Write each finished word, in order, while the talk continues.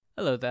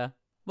Hello there.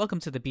 Welcome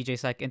to the BJ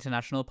Psych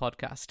International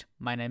podcast.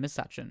 My name is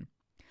Sachin.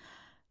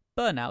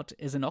 Burnout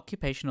is an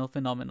occupational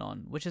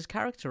phenomenon which is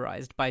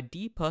characterized by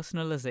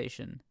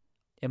depersonalization,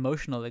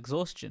 emotional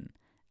exhaustion,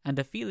 and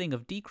a feeling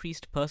of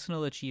decreased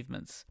personal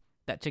achievements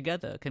that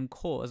together can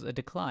cause a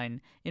decline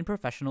in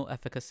professional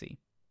efficacy.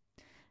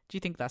 Do you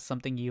think that's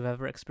something you've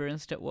ever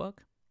experienced at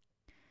work?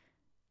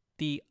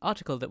 The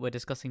article that we're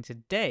discussing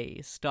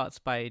today starts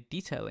by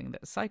detailing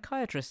that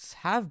psychiatrists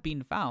have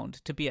been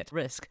found to be at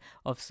risk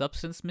of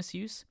substance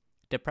misuse,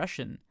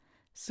 depression,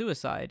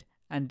 suicide,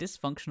 and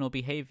dysfunctional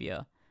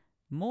behavior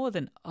more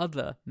than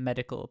other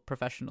medical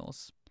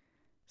professionals.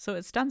 So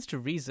it stands to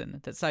reason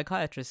that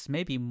psychiatrists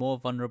may be more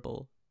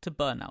vulnerable to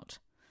burnout.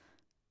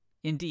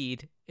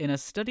 Indeed, in a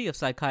study of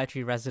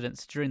psychiatry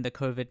residents during the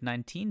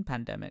COVID-19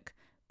 pandemic,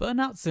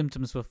 burnout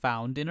symptoms were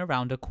found in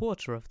around a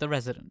quarter of the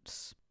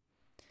residents.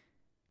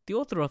 The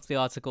author of the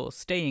article,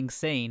 Staying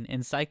Sane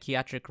in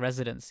Psychiatric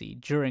Residency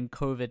During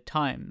COVID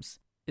Times,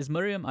 is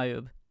Miriam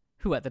Ayub,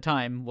 who at the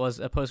time was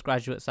a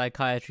postgraduate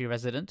psychiatry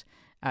resident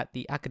at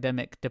the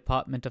Academic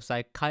Department of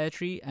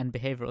Psychiatry and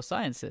Behavioral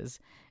Sciences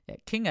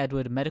at King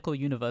Edward Medical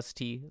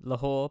University,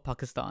 Lahore,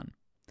 Pakistan.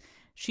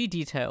 She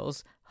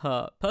details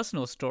her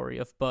personal story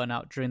of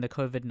burnout during the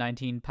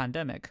COVID-19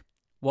 pandemic,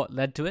 what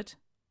led to it,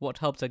 what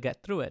helped her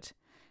get through it,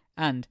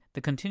 and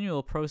the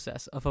continual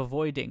process of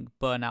avoiding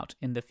burnout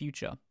in the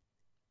future.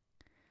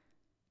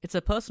 It's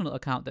a personal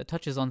account that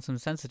touches on some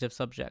sensitive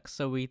subjects,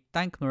 so we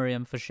thank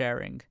Miriam for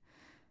sharing.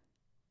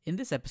 In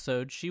this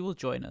episode, she will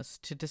join us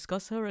to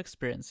discuss her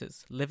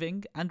experiences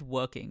living and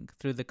working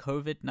through the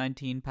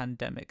COVID-19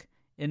 pandemic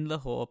in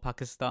Lahore,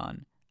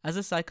 Pakistan, as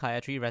a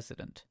psychiatry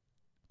resident.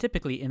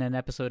 Typically, in an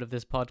episode of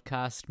this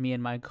podcast, me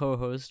and my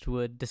co-host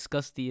would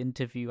discuss the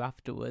interview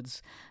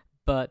afterwards,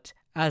 but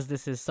as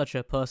this is such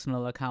a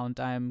personal account,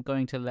 I'm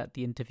going to let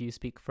the interview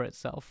speak for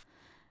itself.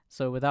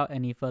 So without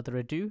any further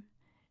ado,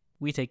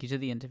 we take you to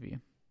the interview.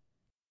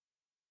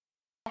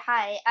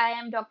 Hi, I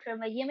am Dr.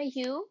 Miriam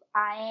Ayub.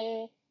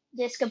 I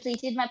just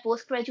completed my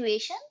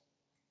post-graduation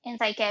in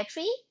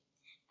psychiatry,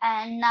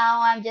 and now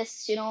I'm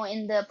just,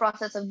 in the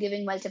process of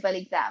giving multiple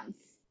exams.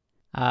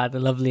 The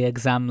lovely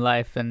exam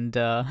life, and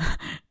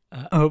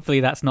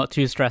hopefully that's not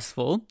too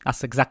stressful.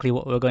 That's exactly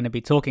what we're going to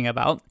be talking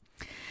about.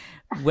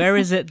 Where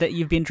is it that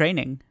you've been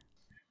training?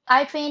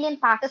 I trained in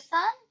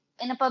Pakistan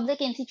in a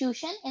public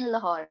institution in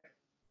Lahore.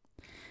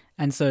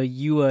 And so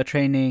you were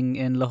training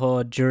in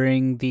Lahore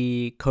during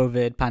the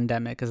COVID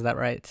pandemic, is that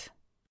right?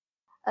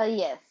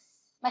 Yes.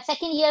 My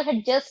second year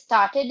had just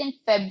started in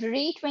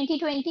February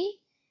 2020,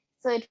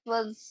 so it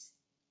was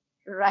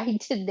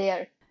right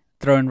there.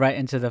 Thrown right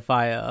into the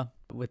fire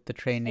with the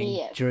training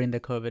Yes. during the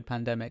COVID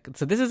pandemic.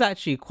 So this is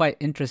actually quite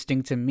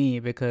interesting to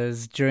me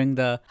because during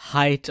the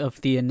height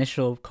of the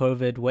initial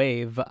COVID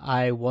wave,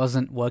 I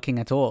wasn't working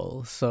at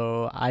all.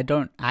 So I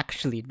don't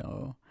actually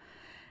know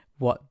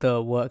what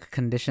the work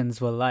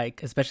conditions were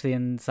like, especially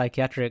in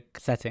psychiatric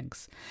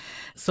settings.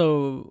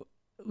 So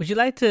would you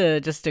like to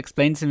just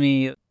explain to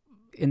me,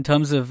 in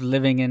terms of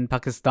living in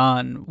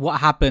Pakistan, what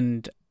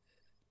happened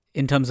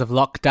in terms of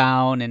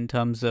lockdown, in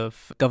terms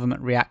of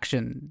government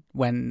reaction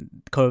when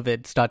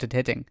COVID started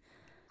hitting?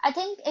 I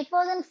think it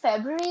was in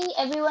February,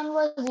 everyone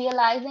was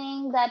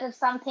realizing that if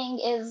something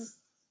is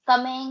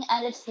coming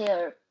and it's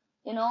here,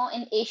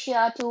 in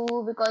Asia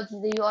too, because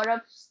the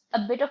Europe's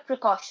a bit of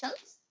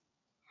precautions.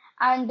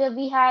 And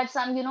we had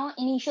some,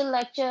 initial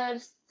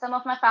lectures, some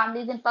of my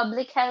families in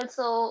public health,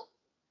 so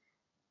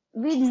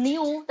we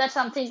knew that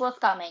something was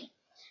coming.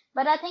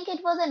 But I think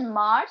it was in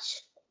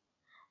March,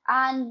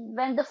 and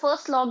when the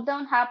first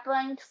lockdown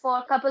happened for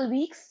a couple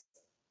weeks,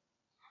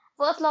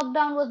 first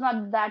lockdown was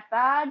not that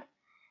bad,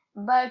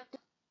 but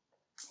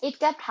it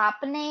kept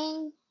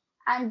happening,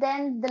 and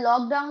then the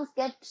lockdowns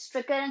get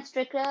stricter and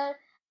stricter,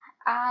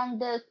 and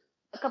a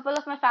couple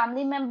of my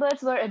family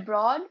members were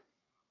abroad,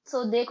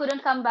 so they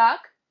couldn't come back.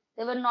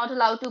 They were not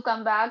allowed to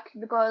come back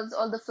because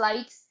all the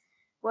flights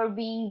were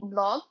being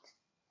blocked.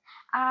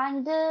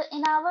 And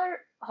in our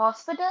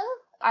hospital,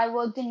 I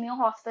worked in Mayo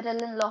Hospital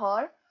in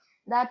Lahore.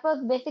 That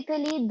was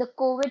basically the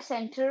COVID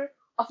center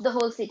of the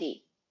whole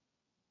city.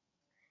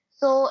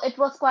 So it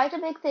was quite a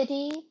big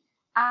city,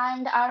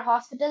 and our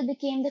hospital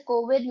became the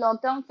COVID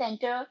lockdown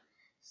center.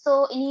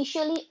 So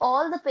initially,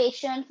 all the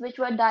patients which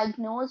were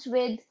diagnosed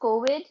with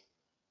COVID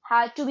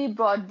had to be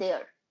brought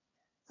there.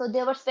 So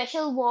there were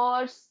special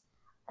wards.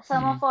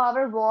 Some of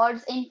our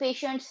wards,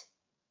 inpatients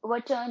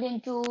were turned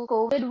into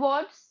COVID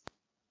wards.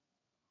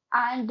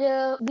 And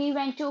we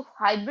went to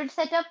hybrid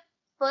setup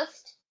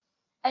first,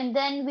 and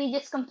then we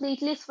just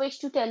completely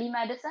switched to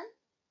telemedicine.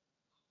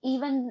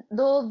 Even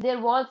though there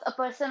was a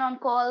person on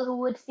call who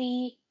would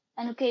see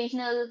an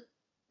occasional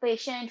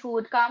patient who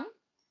would come,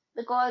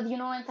 because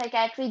in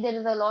psychiatry there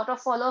is a lot of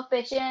follow-up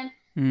patient,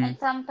 and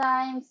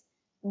sometimes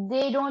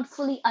they don't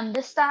fully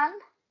understand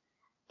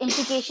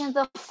implications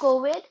of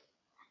COVID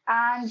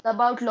and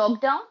about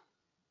lockdown.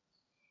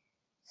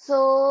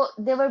 So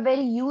they were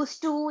very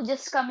used to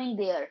just coming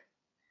there.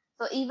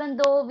 So even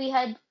though we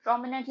had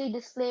prominently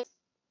displayed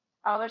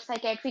our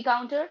psychiatry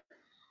counter,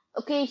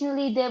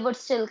 occasionally they would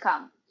still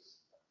come.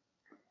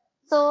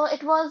 So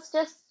it was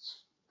just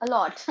a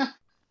lot.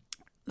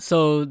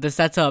 So the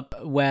setup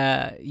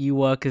where you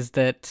work is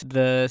that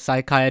the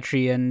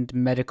psychiatry and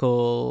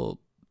medical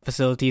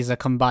facilities are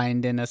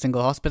combined in a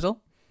single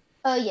hospital?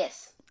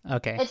 Yes,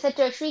 Okay. it's a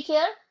tertiary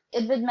care.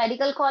 With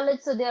medical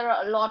college, so there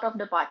are a lot of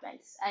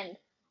departments, and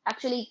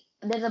actually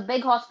there's a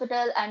big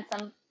hospital and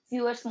some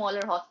fewer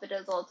smaller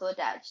hospitals also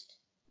attached.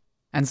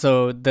 And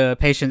so the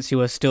patients you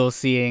are still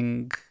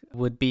seeing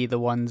would be the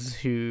ones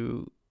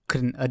who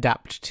couldn't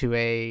adapt to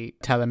a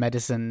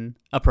telemedicine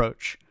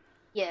approach.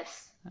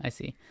 Yes. I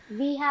see.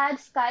 We had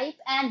Skype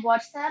and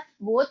WhatsApp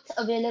both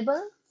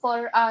available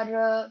for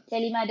our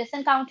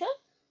telemedicine counter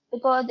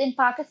because in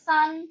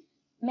Pakistan,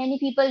 many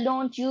people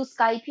don't use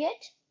Skype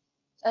yet,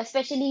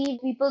 especially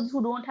people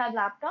who don't have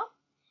laptop.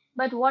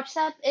 But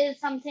WhatsApp is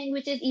something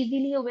which is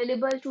easily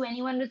available to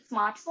anyone with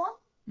smartphone.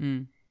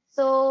 Mm.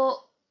 So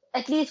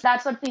at least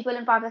that's what people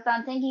in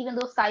Pakistan think, even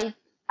though Skype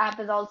app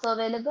is also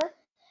available.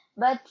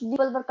 But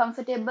people were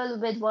comfortable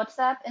with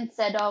WhatsApp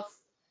instead of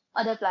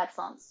other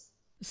platforms.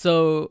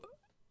 So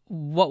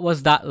what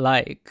was that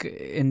like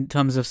in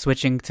terms of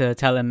switching to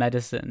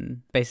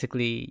telemedicine?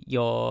 Basically,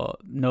 you're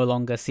no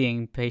longer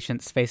seeing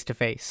patients face to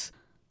face.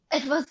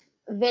 It was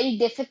very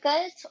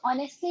difficult,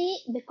 honestly,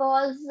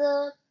 because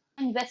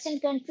in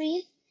Western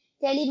countries,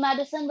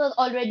 telemedicine was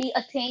already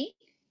a thing,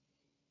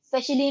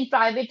 especially in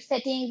private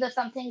settings or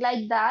something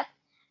like that.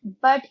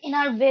 But in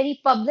our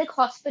very public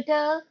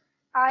hospital,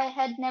 I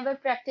had never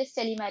practiced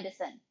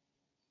telemedicine.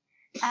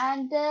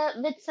 And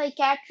with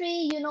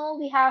psychiatry,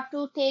 we have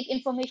to take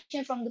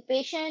information from the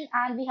patient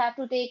and we have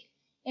to take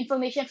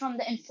information from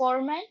the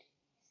informant.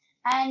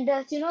 And,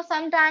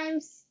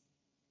 sometimes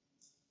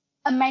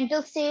a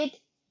mental state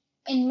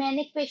in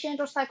manic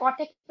patient or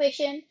psychotic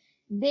patient,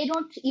 they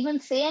don't even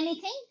say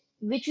anything,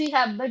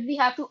 but we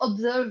have to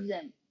observe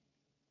them.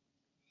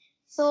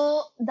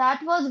 So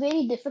that was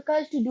very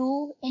difficult to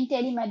do in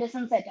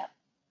telemedicine setup.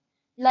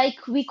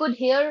 Like we could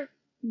hear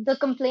the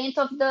complaints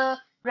of the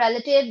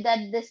relative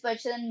that this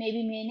person may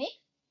be manic,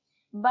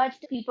 but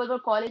people were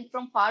calling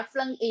from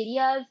far-flung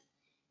areas.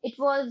 It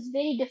was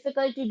very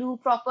difficult to do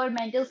proper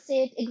mental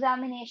state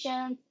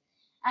examinations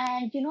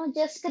and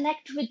just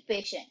connect with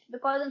patient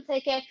because in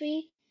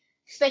psychiatry,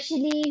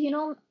 especially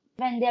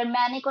when they're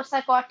manic or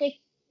psychotic,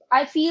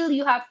 I feel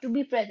you have to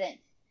be present,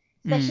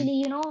 Mm.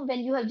 especially when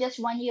you have just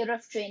 1 year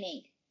of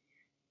training.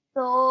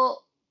 So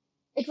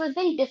it was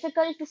very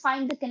difficult to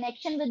find the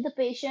connection with the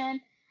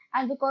patient,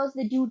 and because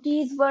the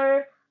duties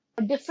were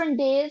different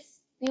days,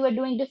 we were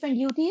doing different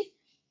duties.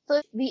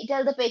 So we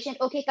tell the patient,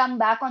 okay, come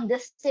back on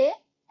this day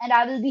and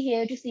I will be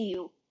here to see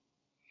you.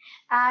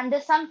 And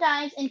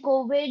sometimes in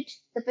COVID,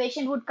 the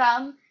patient would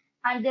come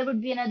and there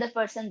would be another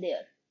person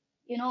there.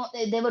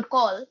 They would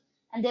call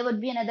and there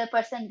would be another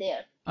person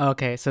there.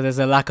 Okay, so there's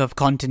a lack of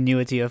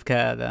continuity of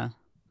care there.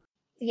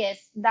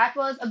 Yes, that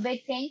was a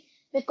big thing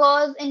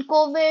because in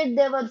COVID,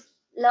 there was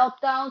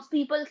lockdowns.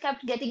 People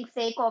kept getting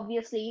sick,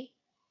 obviously.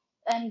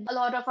 And a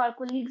lot of our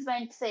colleagues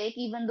went sick,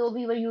 even though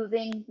we were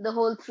using the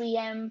whole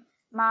 3M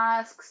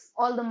masks,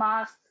 all the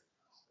masks.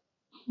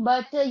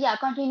 But yeah,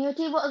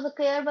 continuity was a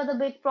care was a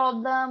big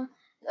problem.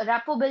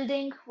 Rapport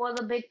building was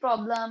a big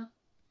problem.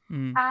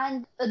 Mm.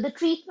 And the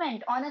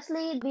treatment,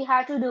 honestly, we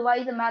had to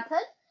devise a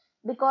method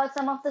because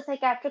some of the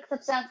psychiatric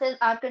substances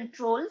are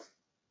controlled.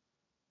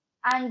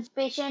 And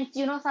patients,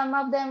 some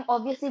of them,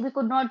 obviously, we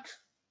could not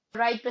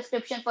write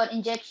prescription for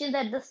injections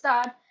at the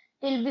start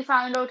till we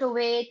found out a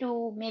way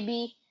to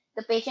maybe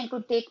the patient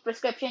could take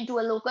prescription to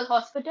a local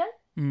hospital.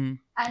 Mm.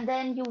 And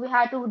then we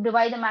had to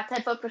devise a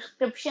method for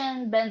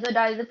prescription,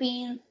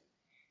 benzodiazepines.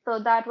 So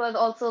that was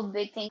also a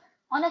big thing.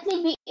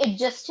 Honestly, we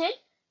adjusted.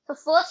 So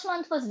first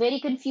month was very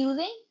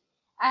confusing.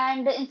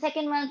 And in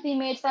second month, we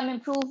made some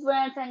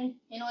improvements and,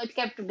 it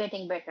kept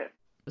getting better.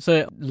 So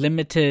it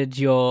limited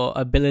your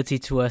ability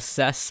to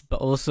assess, but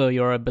also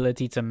your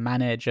ability to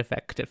manage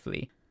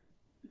effectively.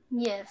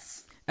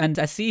 Yes. And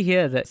I see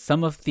here that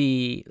some of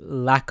the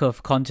lack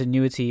of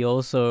continuity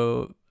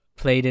also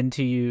played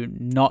into you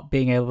not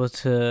being able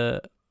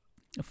to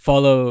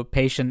follow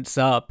patients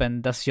up,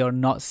 and thus you're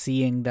not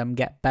seeing them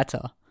get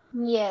better.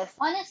 Yes.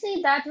 Honestly,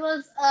 that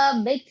was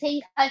a big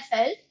thing I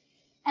felt.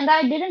 And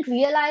I didn't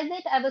realize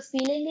it. I was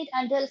feeling it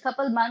until a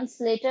couple months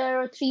later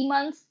or 3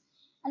 months.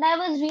 And I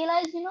was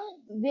realized,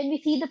 when we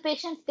see the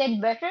patients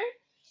get better,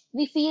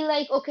 we feel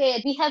like,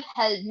 okay, we have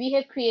helped, we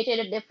have created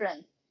a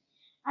difference.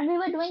 And we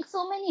were doing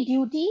so many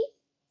duties,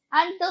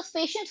 and those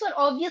patients were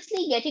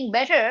obviously getting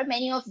better,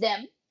 many of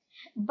them,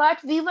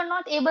 but we were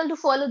not able to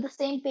follow the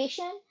same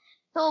patient.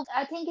 So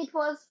I think it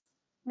was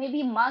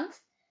maybe months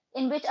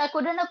in which I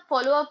couldn't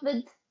follow up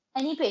with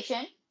any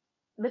patient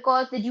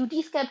because the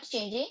duties kept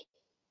changing.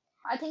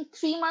 I think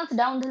 3 months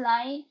down the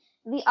line,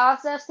 we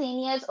asked our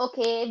seniors,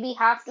 okay, we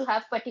have to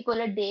have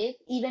particular days,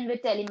 even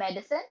with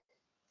telemedicine,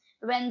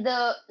 when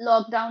the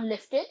lockdown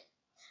lifted,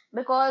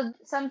 because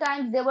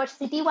sometimes there were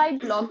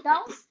citywide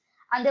lockdowns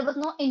and there was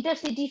no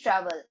intercity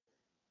travel.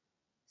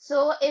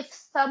 So if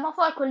some of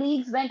our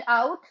colleagues went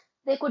out,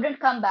 they couldn't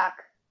come back.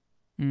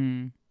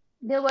 Mm.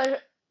 There were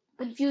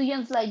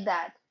confusions like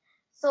that.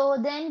 So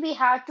then we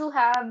had to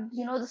have,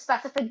 the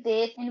specific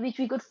days in which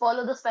we could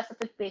follow the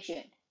specific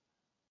patient.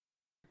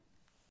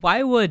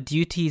 Why were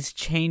duties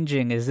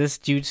changing? Is this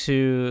due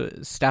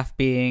to staff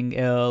being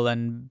ill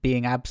and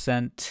being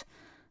absent?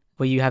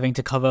 Were you having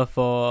to cover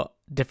for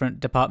different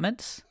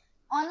departments?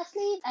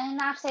 Honestly, in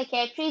our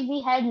psychiatry,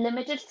 we had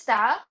limited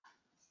staff,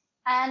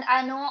 and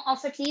I know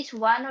of at least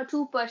one or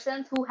two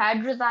persons who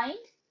had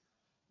resigned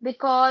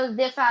because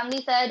their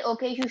family said,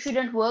 okay, you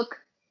shouldn't work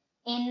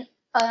in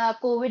a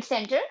COVID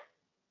center.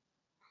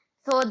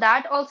 So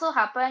that also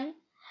happened.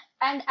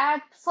 And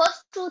at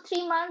first 2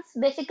 3 months,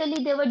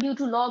 basically they were due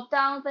to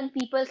lockdowns and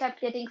people kept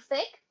getting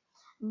sick.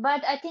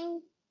 But I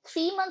think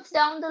 3 months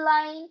down the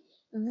line,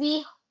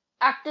 we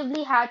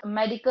actively had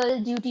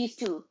medical duties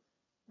too,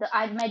 the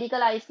medical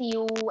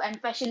ICU and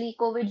especially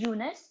COVID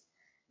units,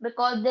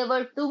 because there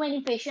were too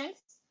many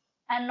patients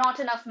and not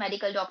enough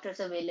medical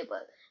doctors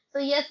available. So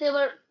yes, there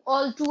were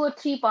all two or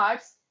three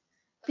parts.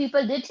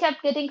 People did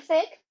kept getting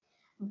sick,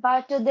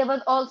 but there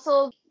was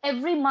also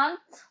every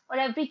month or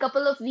every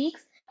couple of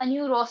weeks a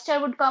new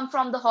roster would come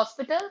from the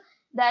hospital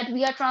that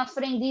we are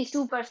transferring these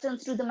two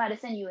persons to the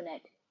medicine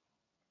unit.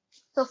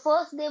 So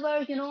first they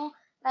were,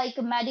 like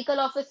a medical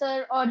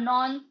officer or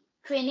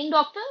non-training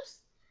doctors.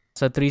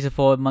 So 3 to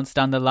 4 months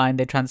down the line,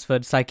 they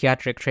transferred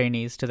psychiatric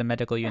trainees to the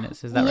medical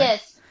units. Is that right?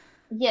 Yes,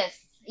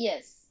 yes,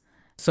 yes.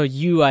 So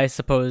you, I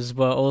suppose,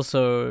 were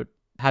also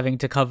having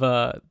to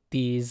cover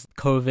these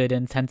COVID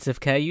intensive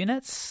care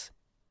units?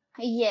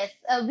 Yes,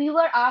 we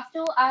were asked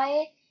to.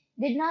 I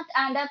did not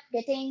end up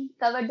getting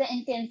covered the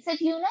intensive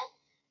unit.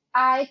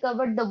 I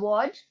covered the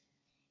ward.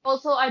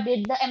 Also, I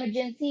did the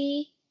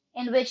emergency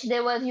in which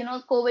there was,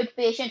 COVID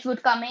patients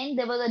would come in.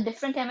 There was a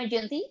different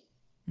emergency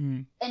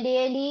Mm. and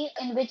daily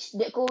in which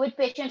the COVID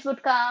patients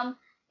would come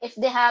if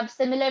they have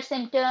similar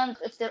symptoms,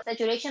 if the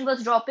saturation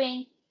was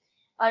dropping,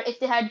 or if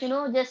they had,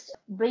 just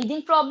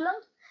breathing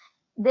problems,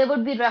 they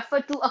would be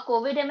referred to a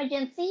COVID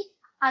emergency.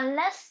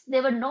 Unless they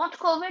were not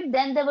COVID,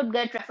 then they would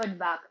get referred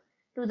back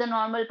to the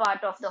normal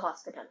part of the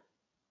hospital.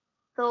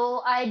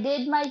 So I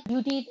did my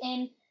duties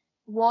in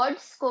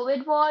wards,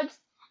 COVID wards,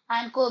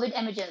 and COVID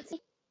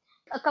emergency.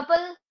 A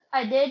couple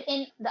I did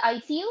in the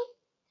ICU,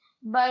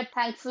 but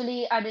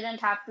thankfully I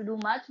didn't have to do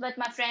much. But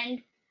my friend,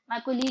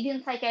 my colleague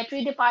in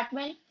psychiatry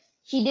department,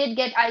 she did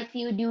get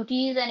ICU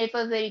duties, and it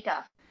was very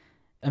tough.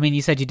 I mean,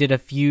 you said you did a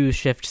few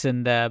shifts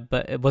in there,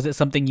 but was it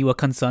something you were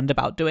concerned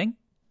about doing?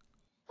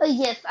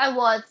 Yes, I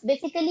was.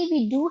 Basically,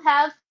 we do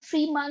have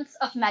 3 months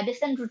of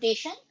medicine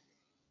rotation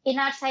in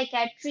our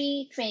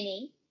psychiatry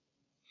training,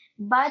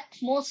 but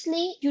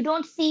mostly you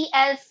don't see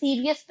as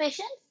serious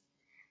patients.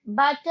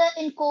 But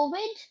in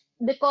COVID,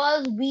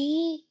 because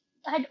we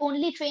had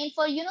only trained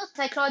for,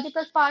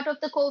 psychological part of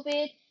the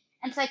COVID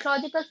and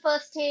psychological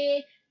first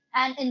aid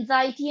and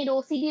anxiety and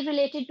OCD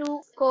related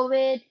to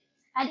COVID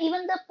and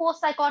even the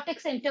post-psychotic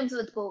symptoms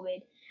with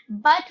COVID.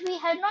 But we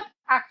had not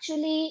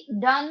actually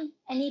done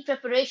any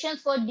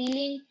preparations for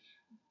dealing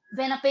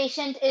when a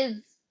patient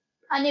is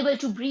unable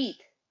to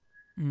breathe.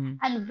 Mm.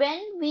 And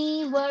when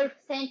we were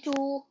sent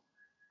to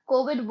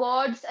COVID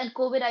wards and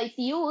COVID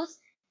ICUs,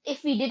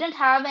 if we didn't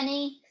have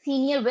any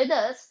senior with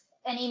us,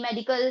 any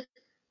medical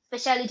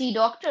specialty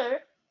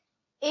doctor,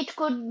 it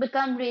could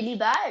become really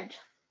bad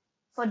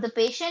for the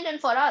patient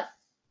and for us.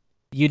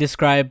 You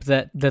described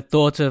that the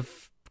thought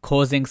of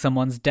causing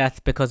someone's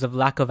death because of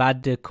lack of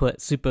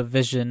adequate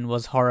supervision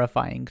was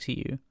horrifying to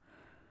you.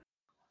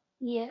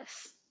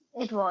 Yes,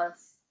 it was.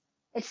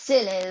 It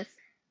still is.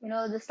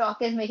 This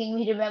talk is making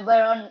me remember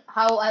on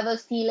how I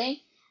was feeling.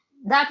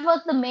 That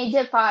was the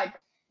major part.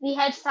 We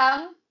had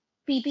some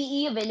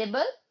PPE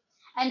available,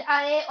 and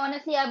I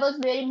was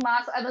wearing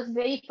mask. I was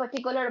very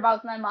particular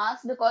about my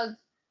mask because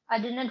I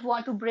didn't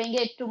want to bring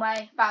it to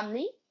my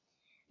family.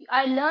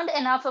 I learned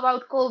enough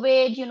about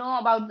COVID,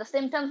 about the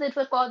symptoms it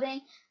was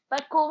causing,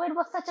 but COVID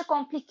was such a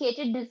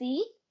complicated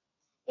disease.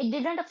 It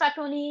didn't affect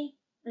only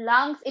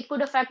lungs, it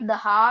could affect the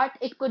heart,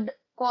 it could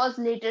cause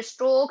later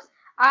strokes.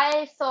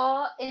 I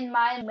saw in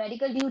my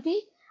medical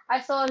duty,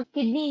 I saw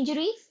kidney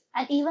injuries.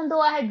 And even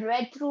though I had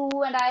read through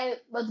and I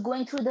was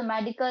going through the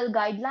medical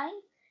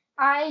guidelines,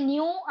 I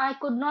knew I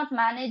could not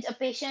manage a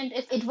patient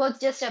if it was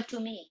just up to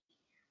me.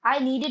 I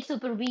needed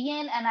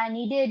supervision and I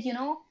needed,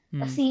 a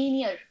Mm.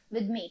 senior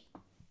with me.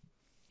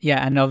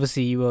 Yeah, and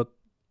obviously you were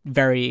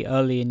very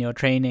early in your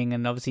training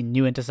and obviously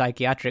new into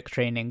psychiatric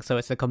training, so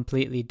it's a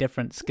completely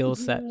different skill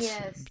set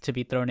Yes. to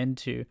be thrown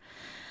into.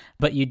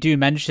 But you do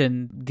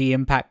mention the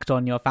impact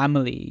on your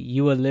family.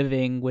 You were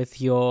living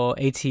with your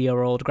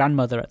 80-year-old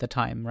grandmother at the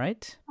time,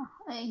 right?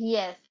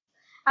 Yes.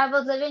 I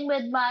was living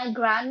with my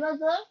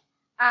grandmother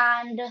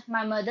and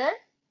my mother,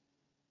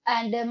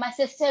 and my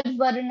sisters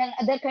were in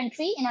another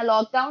country in a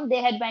lockdown.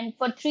 They had went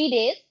for 3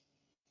 days,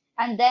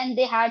 and then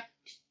they had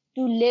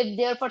to live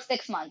there for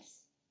 6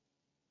 months.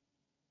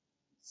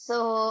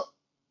 So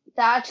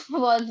that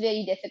was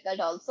very difficult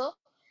also.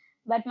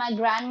 But my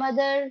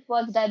grandmother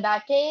was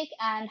diabetic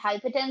and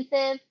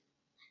hypertensive,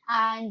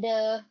 and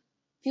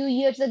few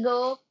years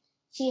ago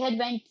she had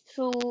went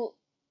through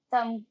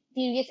some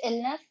serious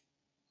illness.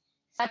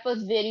 That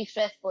was very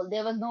stressful.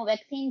 There was no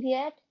vaccines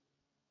yet,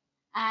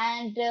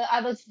 and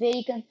I was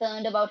very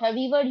concerned about her.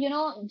 We were,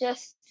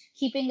 just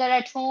keeping her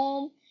at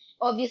home.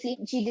 Obviously,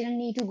 she didn't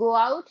need to go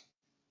out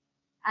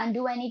and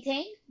do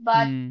anything,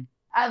 but Mm.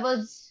 I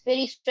was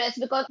very stressed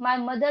because my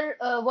mother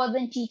was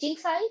in teaching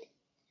side.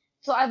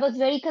 So I was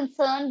very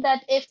concerned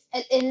that if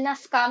an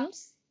illness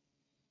comes,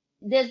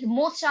 there's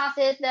most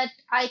chances that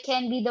I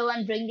can be the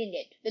one bringing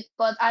it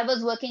because I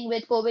was working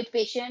with COVID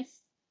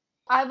patients.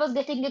 I was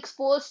getting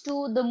exposed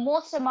to the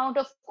most amount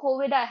of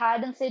COVID I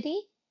had in city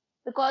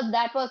because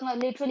that was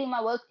literally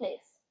my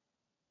workplace.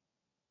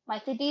 My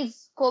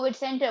city's COVID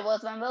center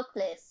was my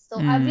workplace. So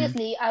Mm.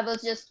 obviously I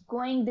was just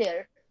going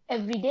there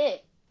every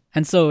day.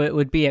 And so it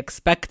would be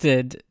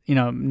expected,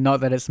 not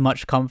that it's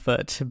much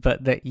comfort,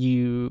 but that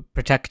you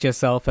protect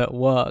yourself at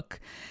work.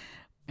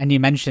 And you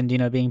mentioned,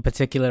 being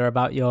particular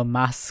about your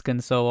mask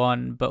and so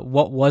on, but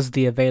what was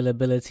the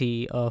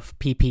availability of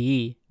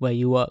PPE where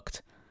you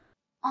worked?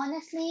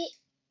 Honestly,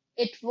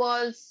 it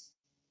was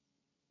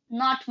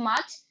not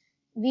much.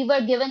 We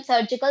were given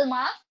surgical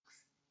masks,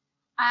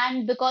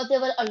 and because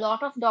there were a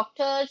lot of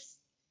doctors,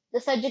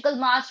 the surgical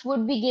masks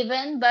would be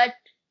given. But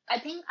I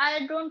think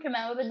I don't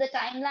remember with the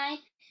timeline.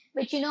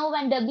 But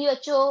when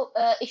WHO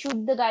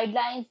issued the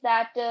guidelines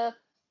that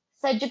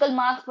surgical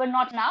masks were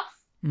not enough,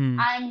 Mm.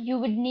 and you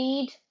would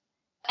need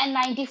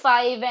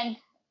N95 and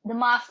the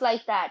mask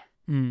like that,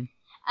 Mm.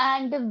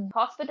 and the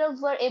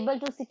hospitals were able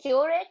to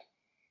secure it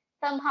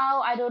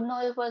somehow. I don't know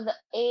if it was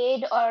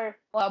aid or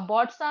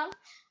bought some,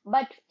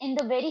 but in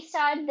the very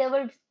start they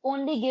were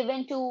only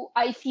given to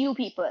ICU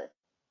people,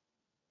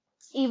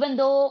 even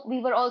though we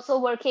were also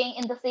working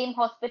in the same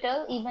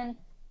hospital, even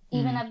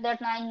Mm. at that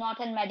time not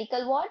in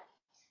medical ward.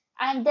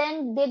 And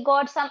then they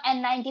got some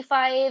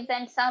N95s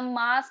and some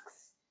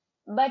masks,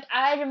 but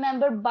I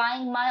remember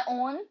buying my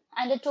own,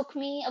 and it took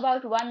me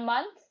about 1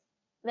 month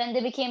when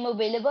they became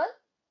available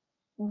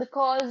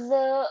because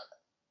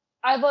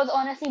I was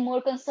honestly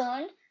more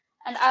concerned,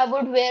 and I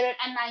would wear an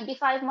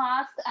N95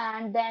 mask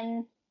and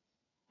then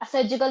a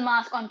surgical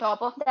mask on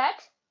top of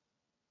that.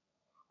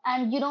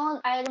 And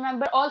I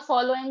remember all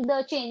following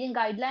the changing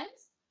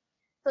guidelines.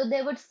 So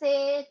they would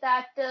say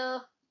that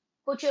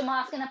put your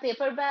mask in a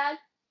paper bag,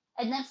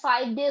 and then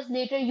 5 days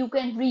later you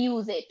can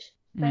reuse it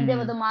when there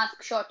was Mm. a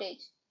mask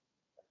shortage.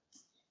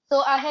 So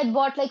I had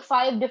bought like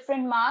 5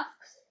 different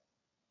masks,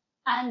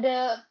 and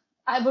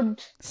I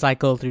would,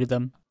 Cycle through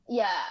them.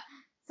 yeah.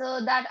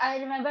 So that I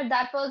remember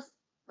that was,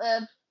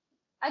 uh,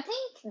 I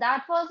think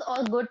that was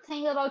a good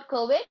thing about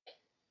COVID,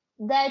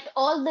 that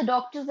all the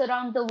doctors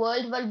around the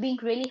world were being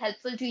really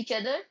helpful to each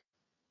other.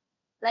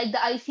 Like the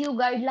ICU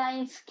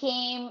guidelines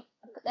came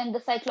and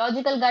the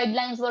psychological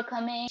guidelines were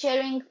coming,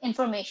 sharing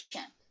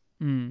information.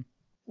 Mm.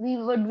 We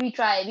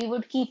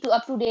would keep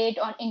up to date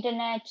on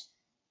internet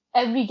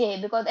every day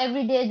because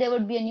every day there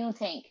would be a new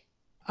thing.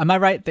 Am I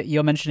right that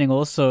you're mentioning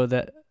also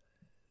that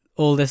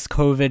all this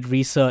COVID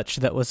research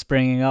that was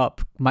springing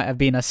up might have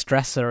been a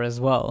stressor as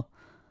well?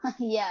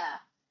 Yeah.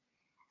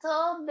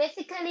 So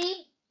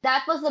basically,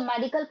 that was the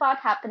medical part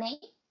happening,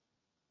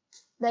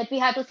 that we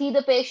had to see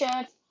the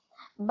patients.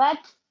 But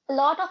a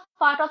lot of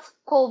part of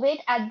COVID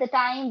at the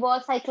time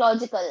was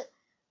psychological.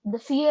 The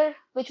fear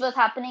which was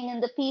happening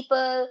in the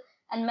people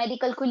and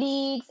medical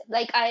colleagues,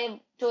 like I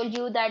told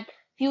you that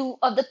few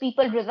of the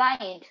people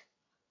resigned.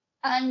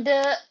 And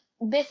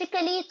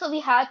basically, so we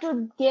had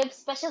to give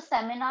special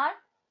seminar.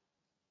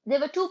 There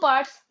were two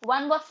parts.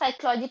 One was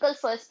psychological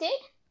first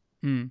aid,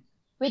 Mm.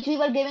 which we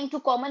were giving to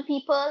common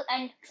people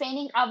and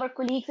training our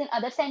colleagues in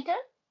other center.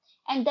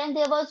 And then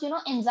there was,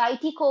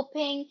 anxiety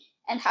coping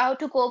and how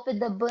to cope with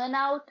the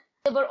burnout.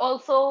 They were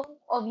also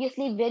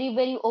obviously very,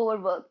 very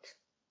overworked.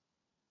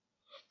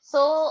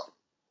 So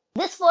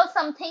this was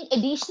something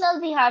additional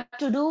we had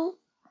to do.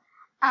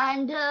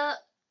 And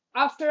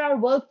after our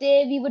work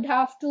day, we would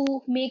have to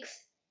make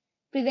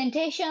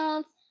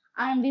presentations,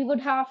 and we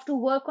would have to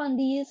work on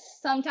these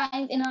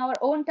sometimes in our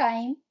own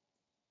time.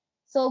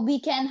 So we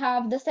can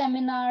have the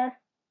seminar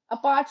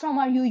apart from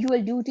our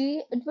usual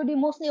duty. It would be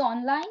mostly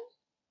online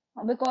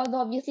because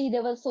obviously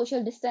there was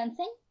social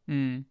distancing,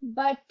 Mm.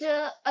 but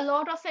a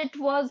lot of it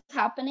was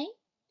happening.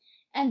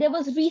 And there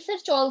was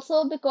research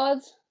also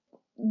because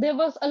there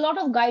was a lot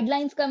of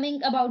guidelines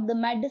coming about the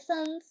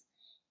medicines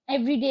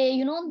every day.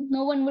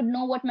 No one would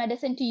know what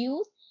medicine to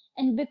use.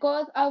 And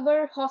because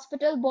our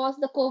hospital was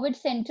the COVID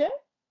center,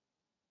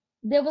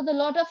 there was a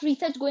lot of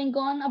research going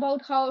on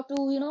about how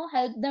to,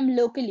 help them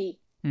locally,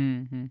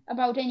 Mm-hmm.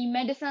 about any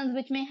medicines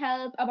which may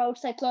help, about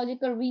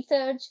psychological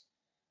research,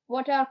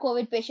 what are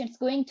COVID patients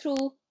going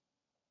through.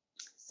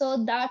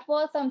 So that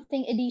was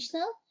something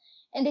additional.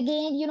 And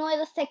again, as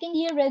a second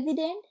year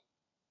resident,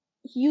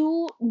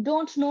 you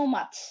don't know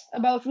much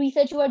about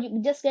research. You are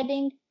just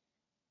getting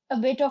a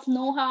bit of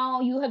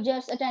know-how. You have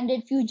just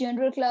attended few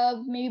general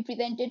clubs, maybe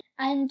presented,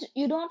 and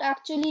you don't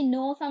actually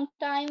know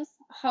sometimes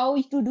how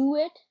to do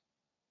it.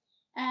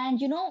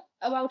 And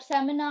about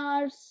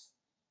seminars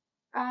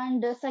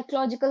and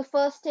psychological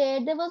first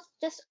aid, there was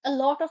just a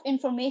lot of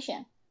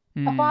information.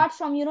 Mm. Apart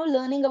from,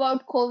 learning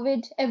about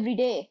COVID every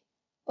day.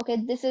 Okay,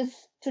 this is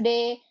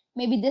today,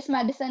 maybe this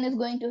medicine is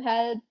going to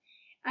help.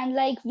 And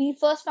like we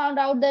first found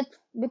out that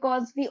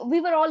because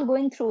we were all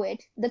going through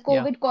it, the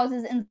Yeah. COVID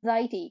causes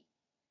anxiety.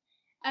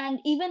 And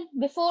even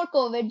before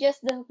COVID,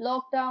 just the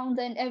lockdowns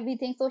and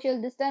everything,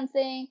 social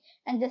distancing,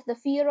 and just the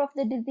fear of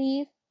the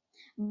disease.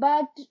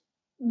 But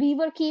we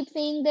were keep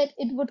saying that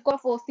it would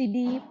cause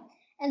OCD.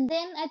 And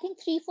then I think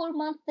 3 4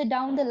 months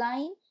down the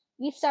line,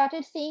 we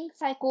started seeing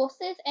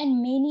psychosis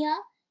and mania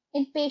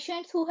in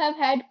patients who have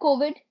had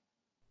COVID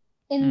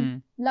in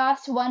Mm.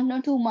 last 1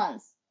 or 2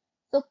 months.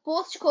 So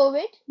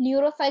post-COVID,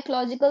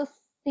 neuropsychological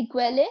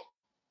sequelae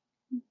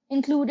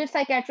included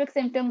psychiatric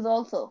symptoms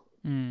also.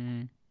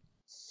 Mm.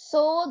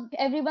 So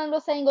everyone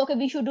was saying, okay,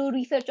 we should do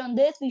research on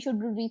this, we should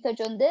do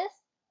research on this,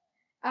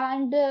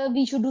 and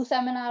we should do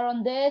seminar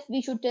on this,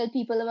 we should tell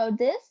people about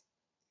this.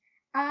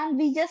 And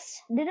we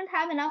just didn't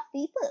have enough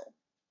people.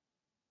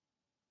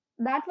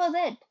 That was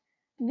it.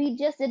 We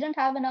just didn't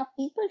have enough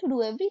people to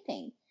do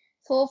everything.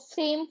 So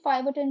same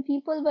 5 or 10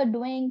 people were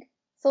doing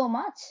so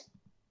much.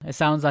 It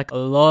sounds like a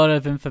lot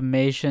of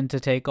information to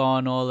take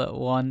on all at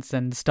once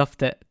and stuff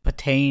that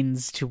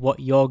pertains to what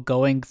you're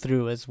going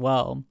through as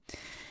well.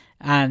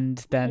 And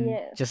then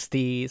Yes. just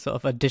the sort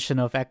of addition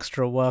of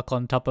extra work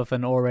on top of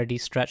an already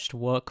stretched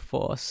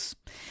workforce.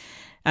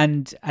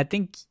 And I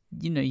think,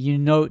 you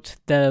note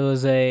there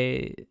was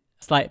a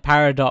slight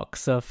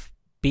paradox of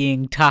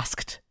being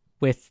tasked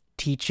with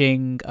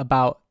teaching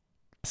about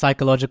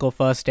psychological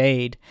first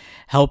aid,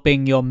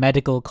 helping your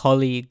medical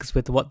colleagues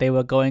with what they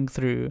were going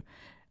through,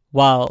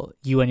 while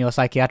you and your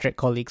psychiatric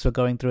colleagues were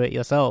going through it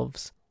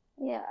yourselves.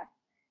 Yeah.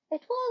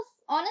 It was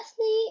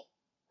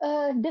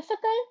honestly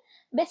difficult.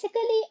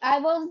 Basically, I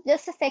was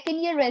just a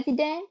second year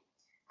resident,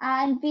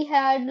 and we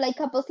had like a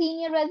couple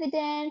senior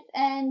residents,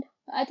 and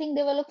I think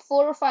there were like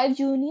 4 or 5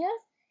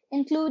 juniors,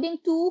 including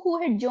two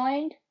who had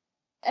joined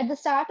at the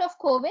start of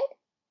COVID,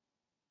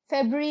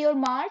 February or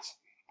March,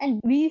 and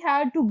we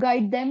had to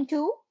guide them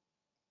too.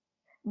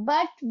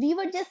 But we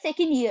were just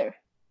second year.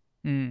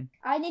 Mm.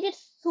 I needed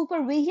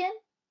supervision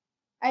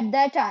at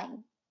that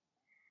time,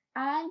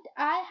 and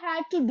I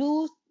had to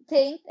do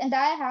things, and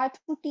I had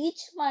to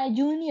teach my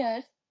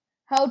juniors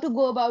how to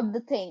go about the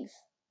things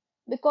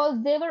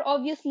because they were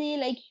obviously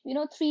like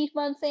 3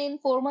 months in,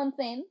 4 months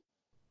in.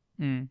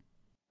 Mm.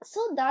 So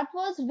that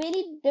was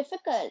very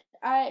difficult.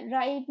 I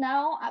right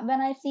now when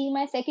I see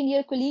my second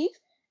year colleagues,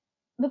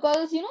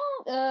 because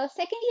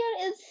second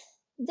year is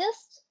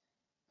just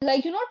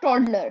like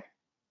toddler.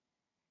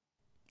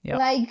 Yep.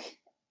 Like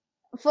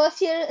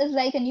first year is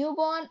like a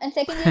newborn, and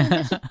second year is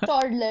just a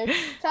toddler.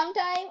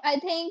 Sometimes I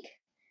think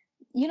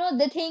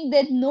they think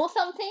they know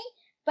something,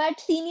 but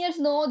seniors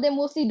know they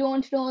mostly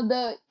don't know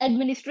the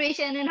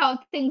administration and how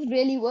things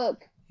really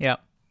work. Yep.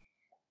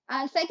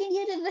 And second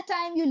year is the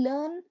time you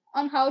learn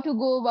on how to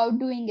go about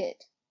doing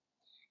it.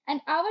 And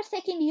our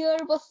second year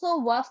was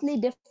so vastly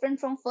different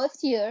from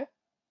first year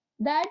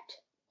that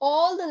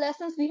all the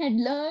lessons we had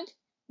learned,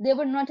 they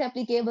were not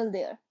applicable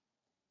there.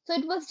 So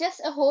it was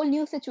just a whole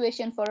new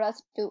situation for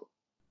us too.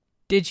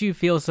 Did you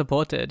feel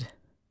supported?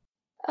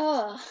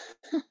 Oh,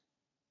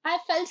 I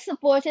felt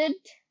supported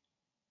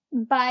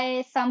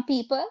by some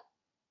people.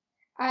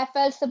 I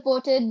felt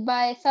supported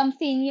by some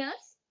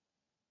seniors.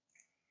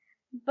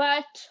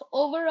 But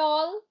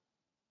overall,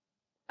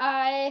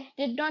 I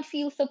did not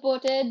feel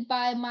supported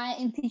by my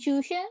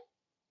institution,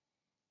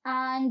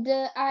 and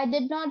I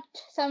did not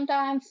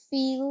sometimes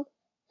feel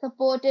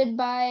supported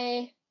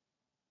by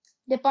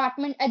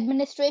department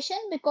administration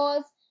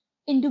because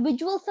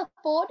individual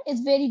support is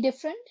very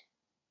different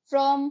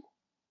from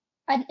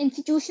an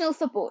institutional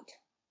support.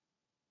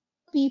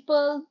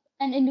 People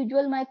and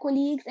individual, my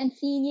colleagues and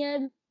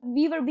seniors,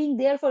 we were being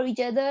there for each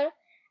other,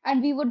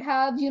 and we would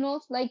have,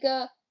 like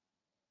a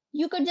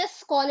you could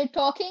just call it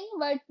talking,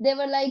 but they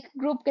were like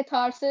group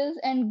catharsis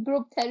and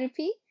group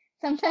therapy.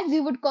 Sometimes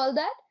we would call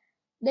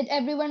that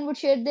everyone would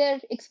share their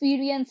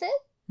experiences.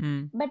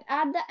 Mm. But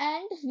at the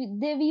end,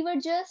 we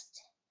were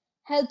just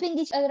helping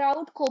each other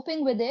out,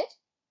 coping with it.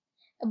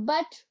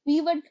 But we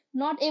were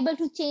not able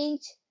to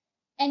change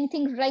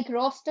anything like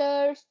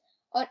rosters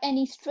or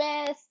any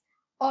stress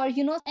or,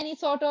 any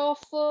sort of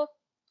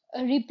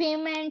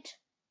repayment,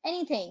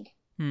 anything.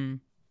 Mm.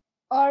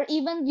 Or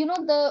even,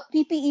 the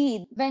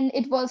PPE when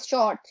it was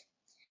short.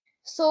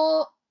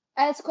 So,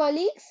 as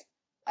colleagues,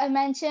 I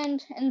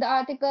mentioned in the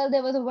article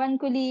there was one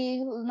colleague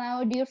who's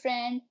now a dear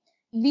friend.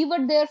 We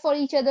were there for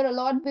each other a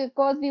lot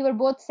because we were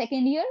both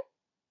second year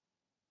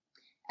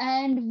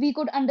and we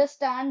could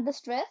understand the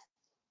stress.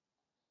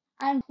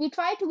 And we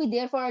tried to be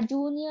there for our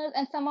juniors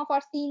and some of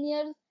our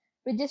seniors,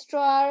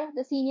 registrar,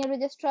 the senior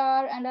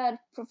registrar, and our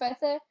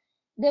professor.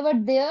 They were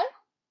there,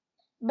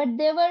 but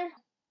they were,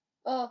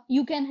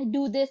 you can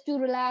do this to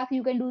relax,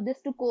 you can do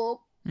this to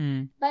cope.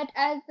 Mm. But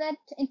at that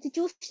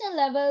institutional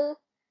level,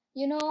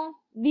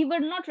 we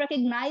were not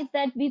recognized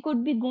that we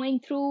could be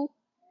going through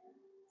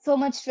so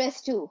much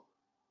stress too.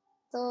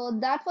 So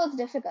that was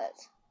difficult.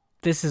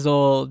 this is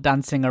all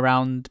dancing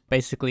around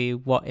basically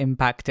what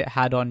impact it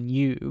had on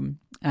you.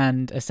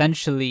 And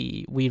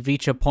essentially, we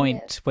reach a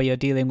point where you're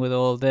dealing with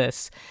all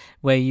this,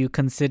 where you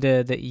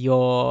consider that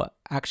you're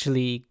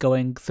actually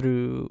going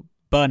through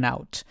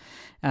burnout.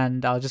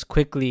 And I'll just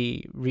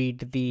quickly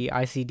read the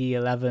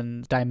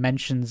ICD-11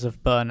 dimensions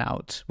of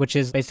burnout, which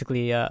is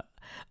basically a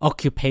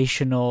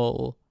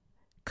occupational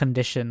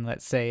condition,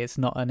 let's say. It's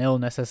not an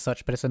illness as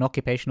such, but it's an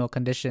occupational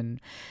condition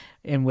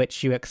in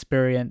which you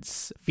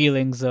experience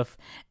feelings of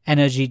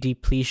energy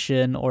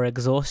depletion or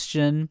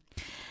exhaustion,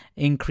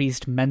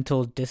 increased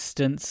mental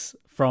distance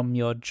from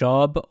your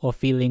job, or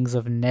feelings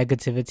of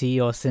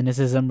negativity or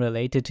cynicism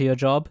related to your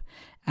job,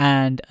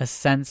 and a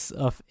sense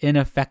of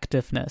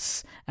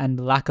ineffectiveness and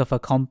lack of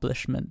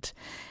accomplishment.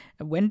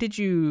 When did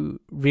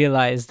you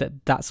realize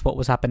that that's what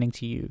was happening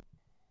to you?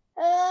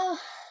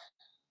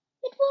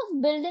 It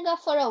was building up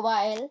for a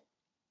while,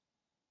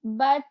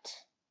 but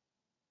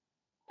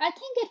I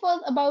think it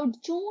was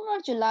about June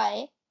or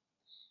July,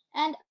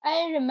 and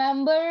I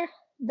remember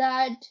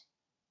that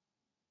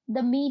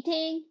the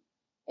meeting,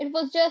 it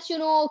was just,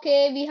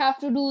 okay, we have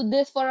to do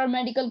this for our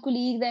medical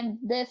colleagues and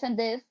this and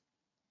this.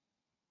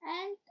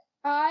 And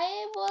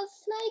I was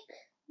like,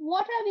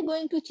 what are we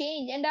going to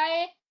change? And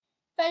I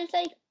felt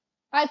like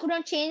I could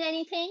not change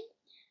anything.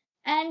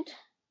 And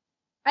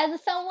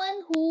as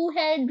someone who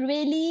had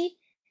really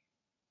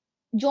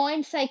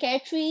joined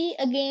psychiatry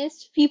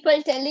against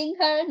people telling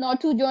her not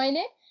to join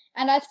it,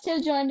 and I still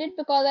joined it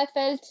because I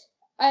felt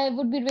I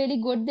would be really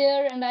good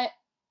there, and I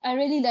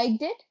really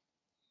liked it.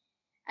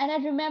 And I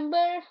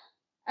remember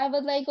I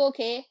was like,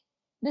 okay,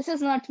 this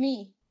is not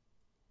me.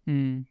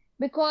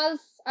 Because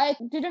I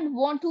didn't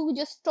want to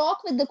just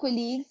talk with the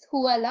colleagues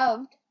who I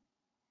loved,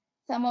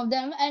 some of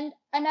them, and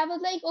I was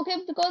like, okay,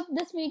 because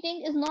this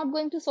meeting is not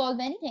going to solve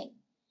anything,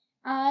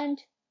 and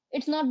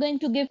it's not going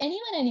to give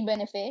anyone any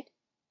benefit.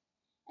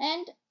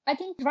 And I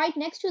think right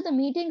next to the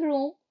meeting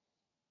room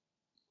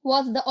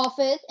was the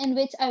office in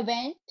which I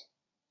went,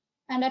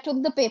 and I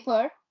took the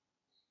paper,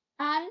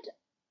 and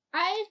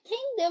I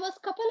think there was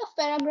a couple of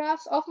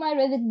paragraphs of my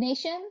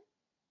resignation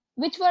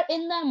which were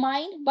in my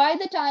mind by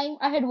the time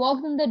I had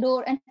walked in the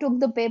door and took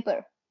the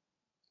paper.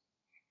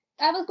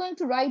 I was going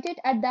to write it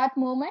at that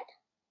moment,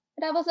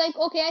 but I was like,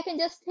 okay, I can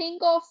just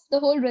think of the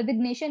whole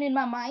resignation in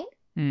my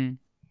mind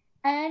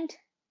and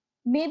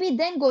maybe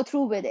then go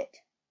through with it.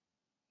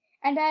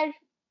 And I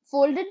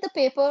folded the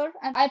paper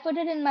and I put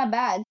it in my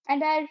bag,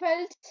 and I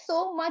felt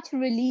so much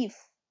relief.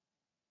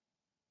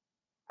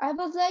 I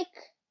was like,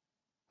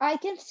 I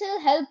can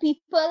still help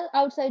people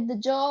outside the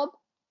job,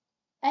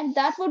 and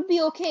that would be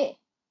okay.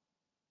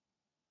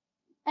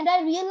 And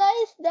I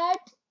realized that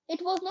it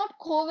was not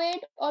COVID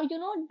or,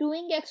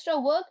 doing extra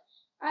work.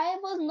 I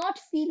was not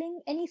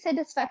feeling any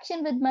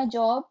satisfaction with my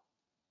job.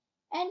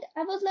 And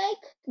I was like,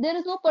 there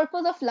is no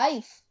purpose of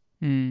life.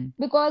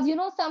 Because,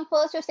 some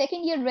first or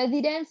second year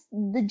residents,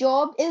 the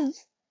job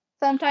is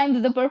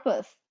sometimes the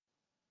purpose.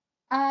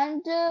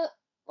 And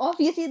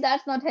obviously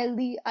that's not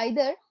healthy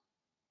either.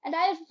 And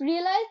I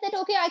realized that,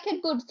 okay, I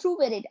can go through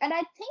with it. And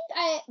I think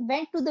I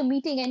went to the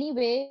meeting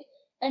anyway,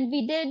 and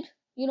we did,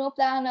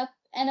 plan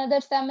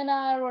another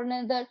seminar or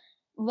another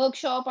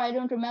workshop. I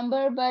don't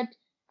remember, but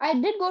I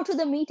did go to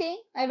the meeting.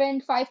 I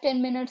went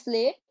 5-10 minutes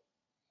late,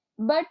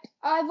 but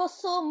I was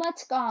so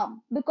much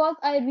calm because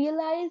I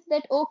realized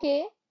that,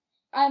 okay,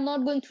 I'm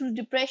not going through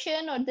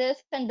depression or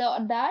this and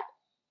that.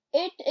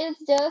 It is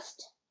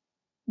just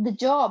the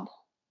job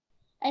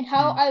and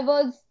how I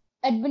was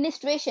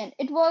administration.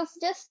 It was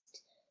just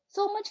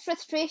so much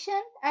frustration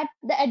at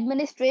the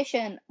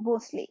administration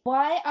mostly.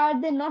 Why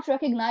are they not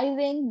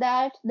recognizing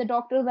that the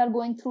doctors are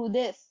going through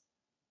this?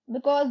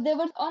 Because there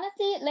was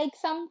honestly, like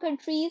some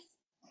countries,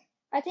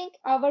 I think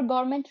our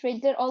government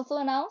later also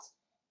announced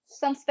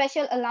some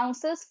special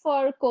allowances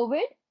for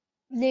COVID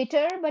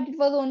later, but it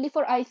was only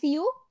for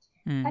ICU.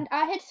 And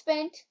I had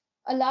spent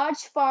a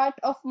large part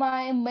of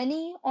my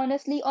money,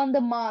 honestly, on the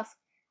mask,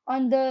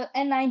 on the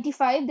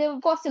N95. They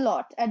cost a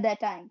lot at that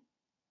time.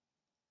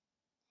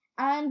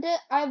 And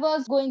I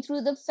was going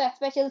through the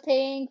special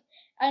thing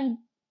and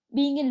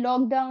being in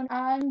lockdown,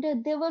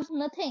 and there was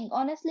nothing.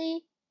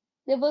 Honestly,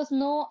 there was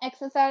no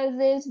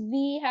exercises.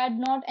 We had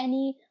not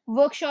any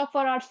workshop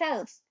for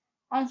ourselves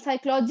on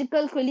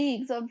psychological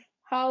colleagues of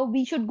how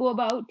we should go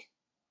about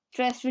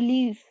stress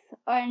relief,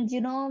 and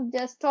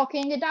just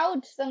talking it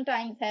out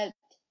sometimes helped,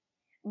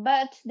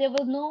 but there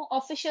was no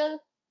official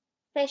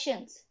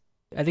sessions.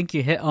 I think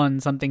you hit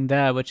on something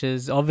there, which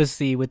is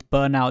obviously with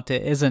burnout,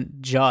 it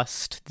isn't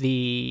just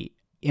the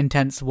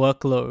intense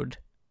workload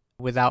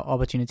without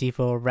opportunity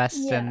for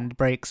rest and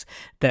breaks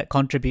that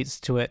contributes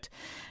to it,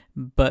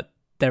 but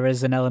there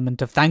is an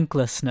element of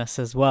thanklessness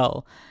as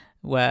well,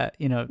 where,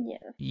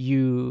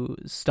 you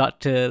start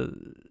to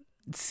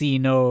see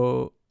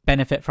no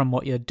benefit from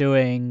what you're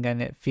doing,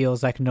 and it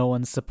feels like no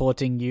one's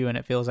supporting you, and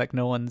it feels like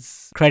no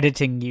one's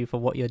crediting you for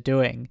what you're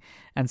doing.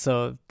 And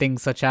so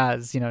things such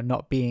as,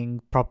 not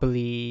being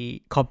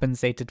properly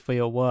compensated for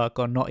your work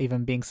or not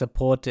even being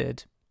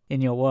supported in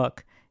your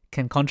work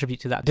can contribute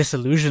to that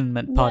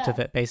disillusionment part of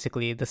Yeah, it,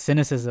 basically, the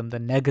cynicism, the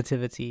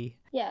negativity.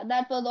 yeah,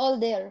 that was all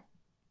there.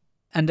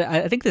 And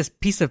I think this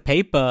piece of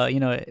paper,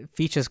 it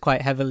features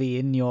quite heavily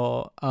in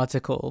your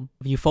article.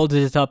 You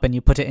folded it up and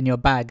you put it in your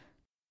bag.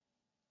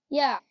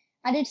 Yeah,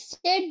 and it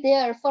stayed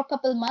there for a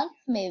couple months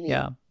maybe,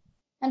 Yeah.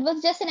 and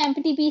was just an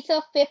empty piece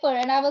of paper.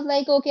 And I was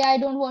like, okay, I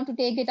don't want to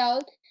take it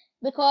out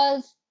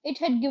because it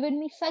had given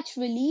me such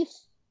relief.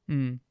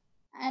 Mm.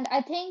 And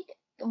I think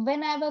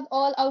when I was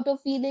all out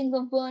of feelings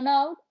of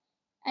burnout,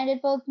 and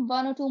it was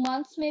 1 or 2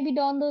 months maybe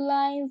down the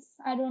lines,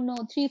 I don't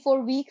know, 3,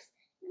 4 weeks,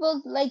 it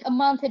was like a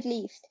month at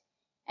least.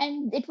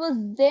 And it was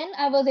then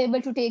I was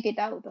able to take it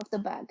out of the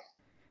bag.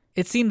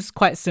 It seems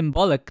quite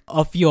symbolic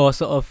of your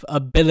sort of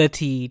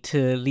ability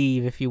to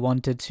leave if you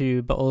wanted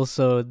to, but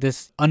also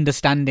this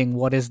understanding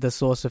what is the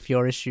source of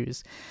your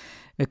issues.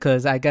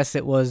 Because I guess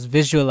it was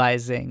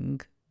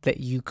visualizing that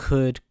you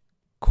could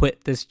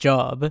quit this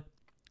job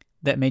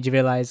that made you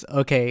realize,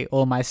 okay,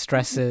 all my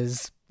stress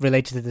is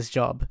related to this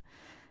job.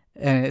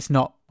 And it's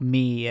not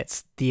me,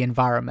 it's the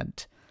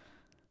environment.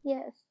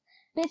 Yes.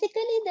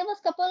 Basically, there was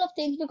a couple of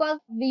things because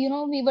we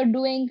were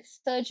doing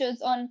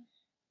searches on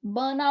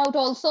burnout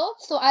also.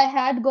 So I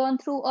had gone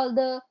through all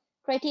the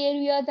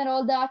criteria and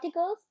all the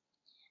articles.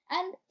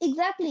 And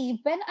exactly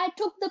when I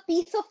took the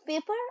piece of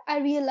paper, I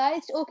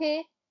realized,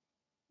 okay,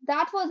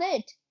 that was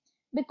it.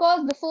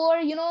 Because before,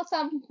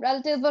 some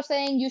relatives were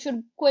saying you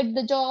should quit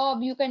the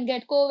job, you can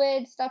get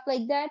COVID, stuff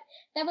like that.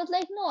 And I was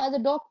like, no, as a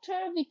doctor,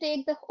 we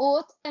take the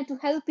oath and to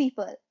help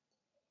people.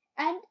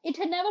 And it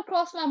had never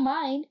crossed my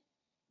mind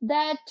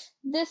that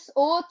this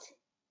oath,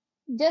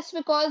 just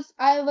because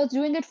I was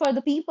doing it for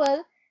the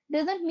people,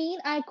 doesn't mean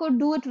I could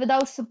do it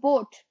without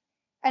support.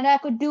 And I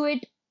could do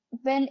it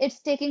when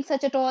it's taking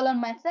such a toll on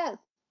myself.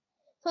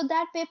 So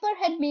that paper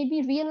had made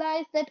me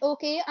realize that,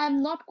 okay,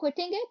 I'm not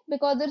quitting it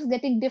because it's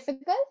getting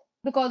difficult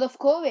because of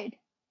COVID.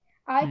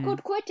 I Mm.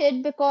 could quit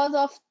it because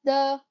of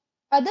the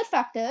other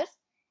factors,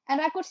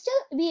 and I could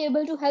still be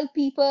able to help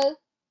people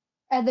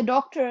as a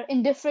doctor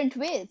in different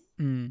ways.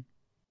 Mm.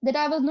 That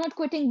I was not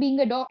quitting being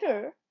a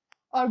doctor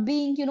or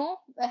being,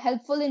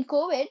 helpful in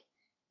COVID.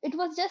 It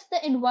was just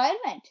the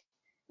environment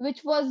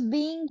which was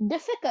being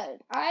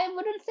difficult. I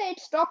wouldn't say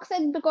it's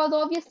toxic because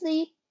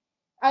obviously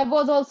I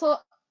was also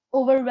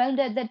overwhelmed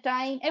at that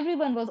time.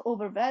 Everyone was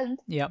overwhelmed,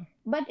 Yeah.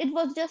 but it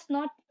was just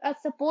not a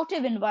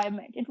supportive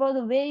environment. It was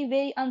a very,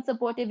 very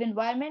unsupportive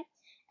environment.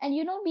 And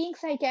being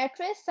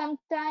psychiatrists,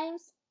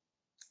 sometimes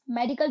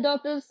medical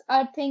doctors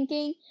are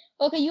thinking,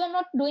 okay, you are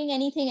not doing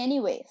anything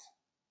anyways.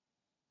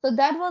 So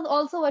that was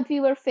also what we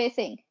were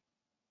facing.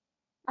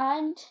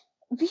 And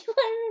we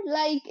were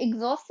like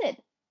exhausted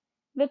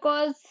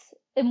because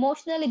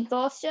emotional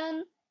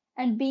exhaustion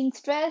and being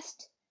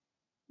stressed,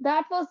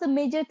 that was the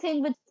major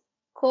thing with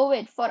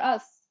COVID for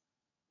us.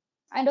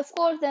 And of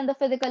course, then the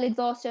physical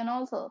exhaustion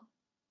also.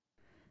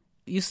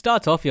 You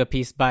start off your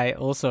piece by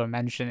also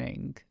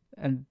mentioning,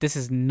 and this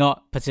is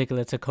not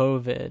particular to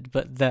COVID,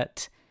 but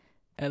that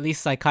at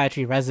least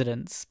psychiatry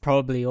residents,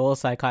 probably all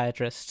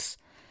psychiatrists,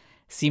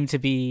 seem to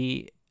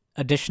be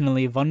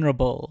additionally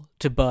vulnerable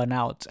to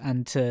burnout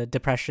and to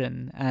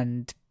depression,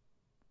 and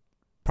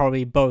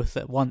probably both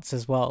at once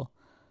as well.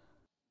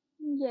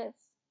 Yes.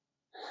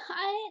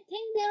 I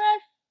think there are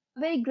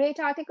very great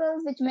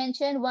articles which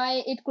mention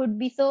why it could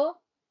be so.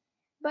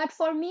 But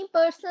for me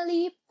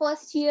personally,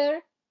 first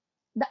year,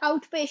 the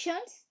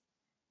outpatients,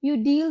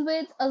 you deal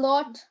with a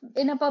lot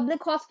in a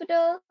public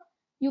hospital.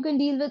 You can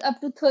deal with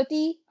up to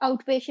 30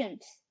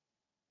 outpatients.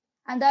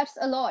 And that's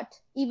a lot,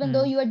 even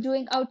though Mm. you are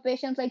doing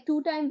outpatients like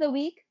 2 times a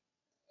week.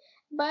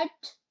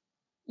 But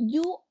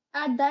you,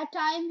 at that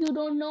time, you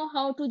don't know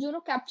how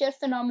to, capture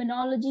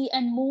phenomenology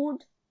and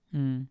mood.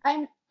 Mm.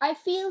 And I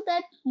feel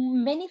that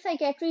many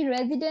psychiatry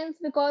residents,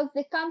 because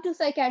they come to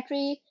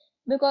psychiatry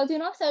because,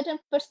 certain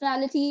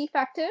personality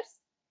factors,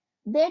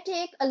 they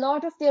take a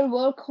lot of their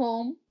work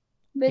home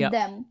with Yep.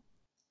 them,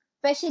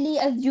 especially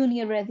as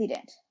junior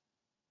resident.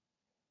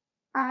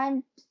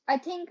 And I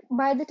think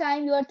by the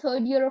time you are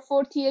third year or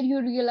fourth year,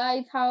 you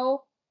realize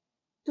how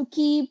to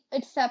keep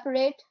it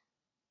separate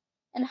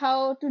and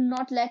how to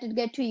not let it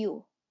get to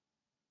you.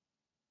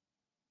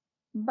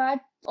 But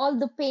all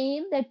the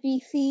pain that we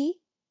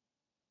see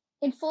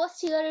in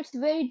first year, it's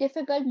very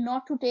difficult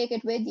not to take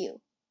it with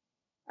you.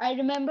 I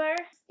remember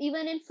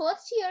even in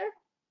first year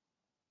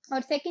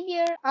or second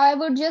year, I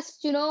would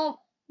just,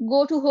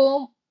 go to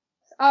home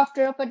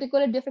after a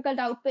particular difficult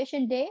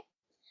outpatient day,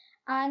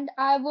 and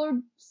I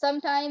would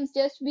sometimes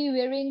just be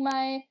wearing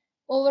my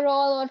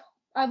overall, or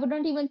I would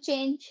not even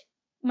change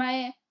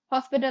my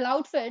hospital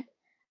outfit,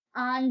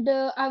 and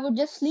I would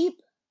just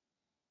sleep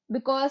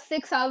because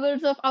 6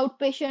 hours of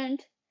outpatient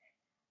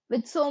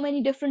with so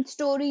many different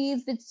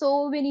stories, with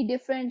so many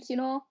different,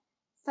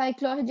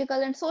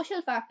 psychological and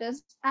social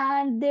factors,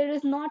 and there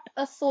is not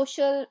a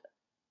social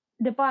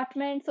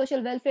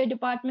welfare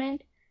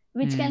department,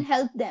 which can Mm.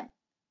 help them.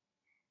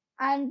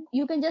 And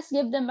you can just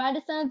give them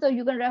medicines or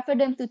you can refer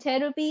them to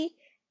therapy.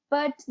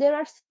 But there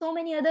are so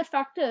many other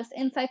factors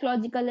in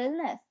psychological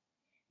illness.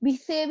 We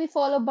say we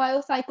follow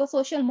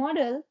biopsychosocial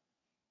model,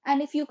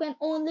 And if you can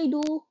only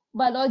do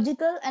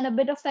biological and a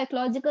bit of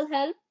psychological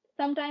help,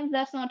 sometimes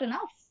that's not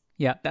enough.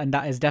 Yeah, and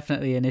that is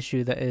definitely an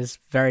issue that is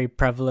very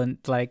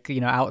prevalent, like,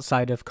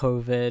 outside of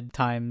COVID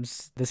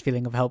times, this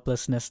feeling of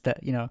helplessness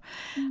that,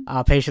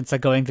 our patients are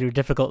going through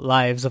difficult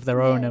lives of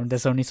their own and Yes.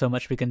 there's only so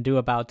much we can do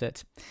about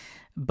it.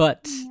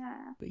 But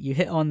Yeah. you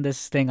hit on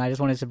this thing I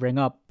just wanted to bring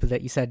up,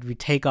 that you said we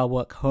take our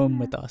work home Yeah.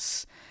 with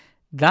us.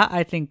 That,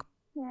 I think,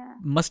 Yeah.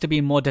 must have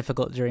been more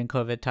difficult during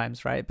COVID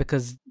times, right?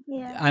 Because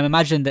Yeah. I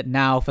imagine that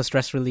now for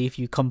stress relief,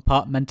 you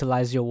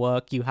compartmentalize your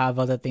work, you have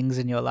other things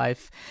in your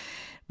life.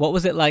 What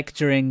was it like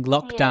during Yes.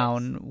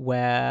 lockdown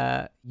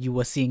where you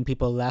were seeing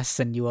people less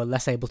and you were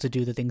less able to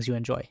do the things you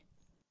enjoy?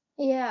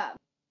 Yeah.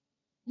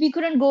 We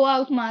couldn't go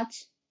out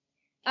much.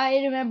 I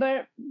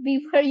remember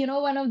we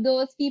were, one of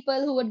those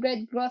people who would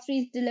get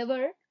groceries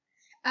delivered.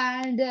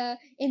 And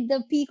in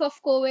the peak of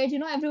COVID,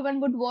 everyone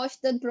would wash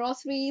the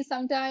groceries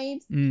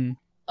sometimes Mm,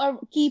 or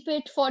keep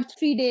it for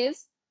 3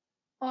 days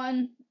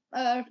on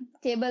a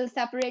table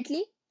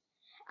separately.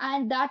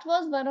 And that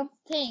was one of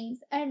the things.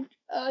 And,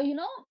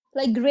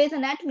 like Grey's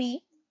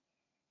Anatomy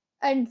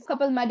and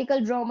couple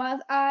medical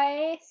dramas,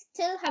 I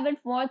still haven't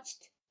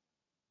watched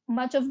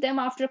much of them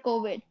after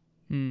COVID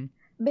mm,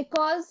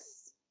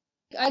 because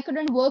I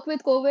couldn't work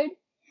with COVID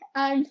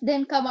and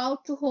then come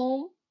out to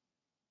home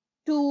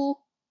to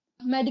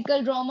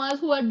medical dramas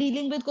who are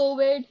dealing with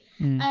COVID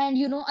mm.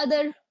 and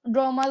other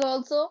dramas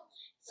also.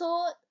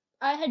 So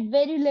I had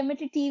very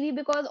limited TV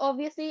because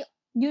obviously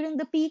during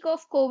the peak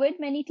of COVID,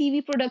 many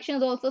TV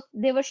productions also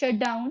they were shut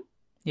down,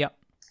 Yeah.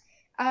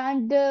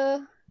 and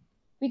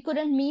we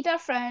couldn't meet our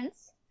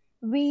friends.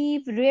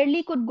 We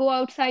rarely could go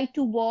outside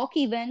to walk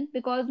even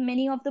because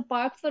many of the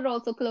parks were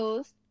also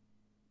closed.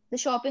 The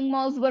shopping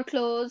malls were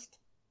closed.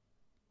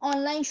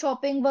 Online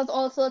shopping was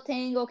also a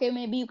thing. Okay,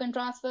 maybe you can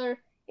transfer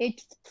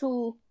it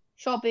through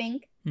shopping.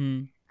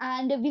 Mm,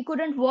 And we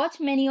couldn't watch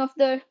many of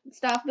the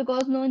stuff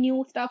because no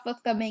new stuff was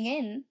coming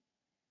in.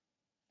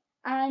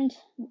 And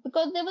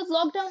because there was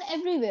lockdown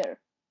everywhere,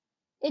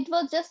 it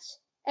was just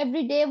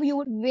every day you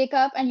would wake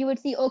up and you would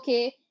see,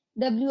 okay,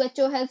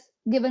 WHO has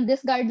given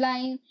this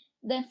guideline.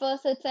 Then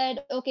first it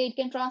said, okay, it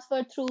can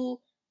transfer through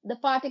the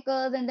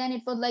particles, and then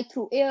it was like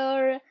through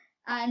air,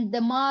 and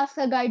the mask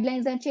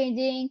guidelines are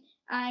changing,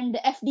 and the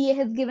FDA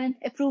has given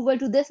approval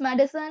to this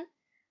medicine.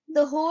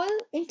 The whole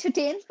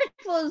entertainment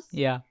was,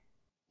 yeah.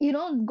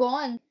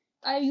 gone.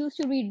 I used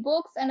to read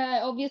books and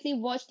I obviously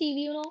watch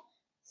TV,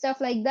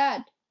 stuff like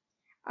that.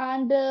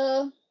 And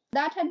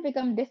that had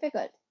become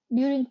difficult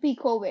during peak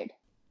COVID.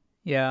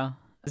 Yeah.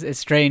 It's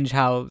strange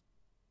how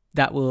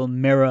that will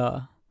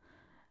mirror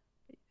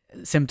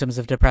symptoms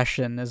of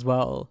depression as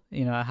well.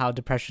 How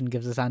depression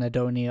gives us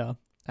anhedonia,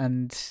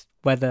 and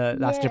whether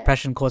that's Yes,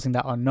 depression causing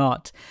that or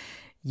not,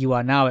 you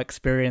are now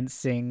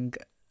experiencing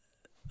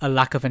a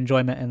lack of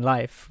enjoyment in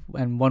life,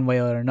 and one way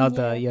or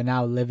another yes, you're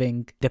now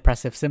living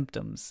depressive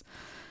symptoms.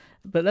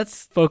 But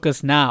let's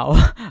focus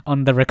now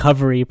on the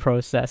recovery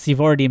process.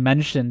 You've already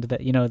mentioned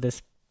that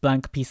this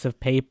blank piece of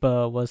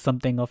paper was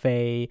something of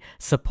a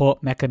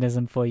support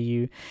mechanism for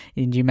you,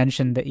 and you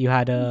mentioned that you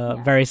had a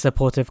yeah, very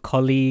supportive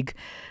colleague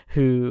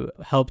who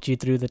helped you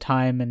through the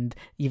time and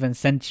even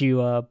sent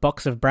you a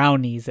box of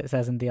brownies, it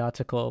says in the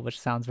article, which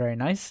sounds very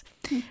nice.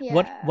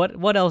 what yeah. what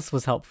what else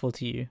was helpful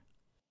to you?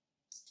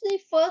 See,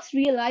 first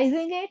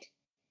realizing it,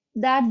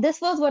 that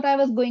this was what I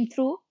was going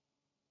through,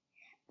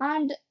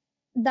 and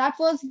that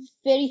was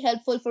very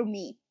helpful for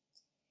me.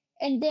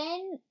 And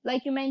then,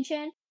 like you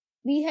mentioned,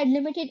 we had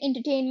limited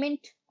entertainment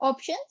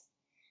options,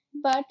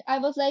 but I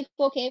was like,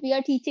 okay, we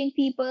are teaching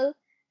people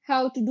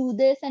how to do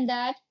this and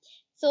that.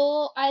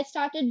 So I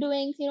started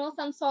doing,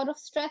 some sort of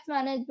stress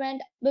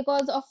management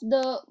because of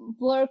the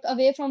work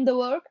away from the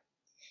work.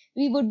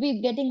 We would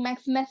be getting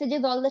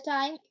messages all the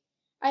time.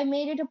 I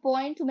made it a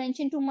point to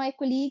mention to my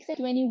colleagues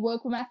any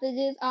work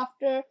messages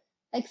after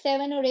like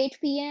 7 or 8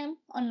 p.m.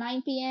 or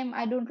 9 p.m.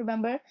 I don't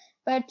remember.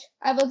 But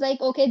I was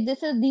like, okay,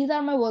 these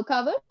are my work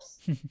hours.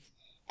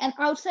 And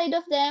outside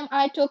of them,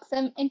 I took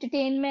some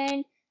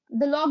entertainment.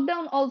 The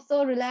lockdown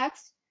also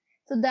relaxed.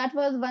 So that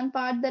was one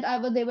part that I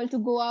was able to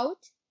go out.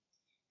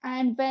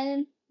 And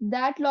when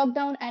that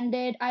lockdown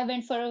ended, I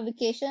went for a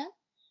vacation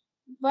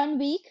 1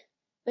 week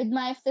with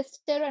my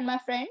sister and my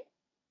friend.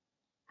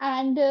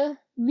 And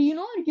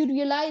you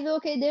realize,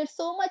 okay, there's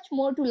so much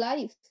more to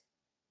life.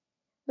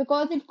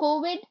 Because in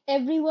COVID,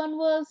 everyone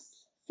was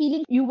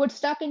feeling you were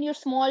stuck in your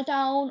small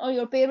town or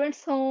your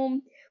parents'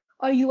 home,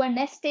 or you are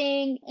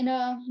nesting in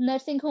a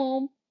nursing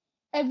home.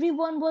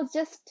 Everyone was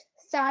just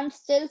stand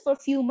still for a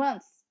few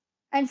months.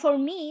 And for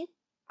me,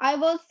 I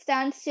was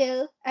stand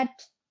still at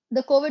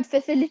the COVID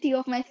facility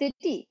of my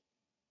city,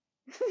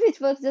 which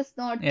was just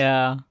not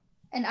Yeah.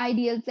 an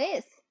ideal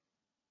place.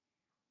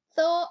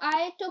 So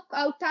I took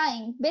out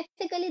time.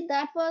 Basically,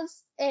 that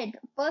was it.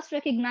 First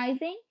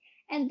recognizing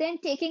and then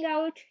taking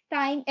out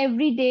time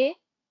every day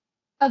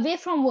away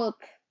from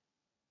work.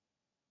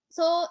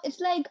 So it's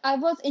like I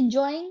was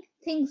enjoying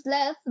things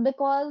less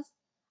because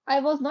I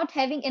was not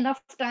having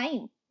enough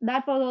time.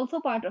 That was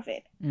also part of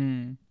it.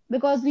 Mm.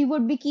 because we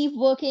would be keep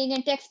working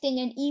and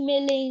texting and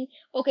emailing.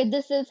 Okay,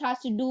 this is has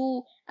to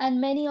do, and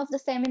many of the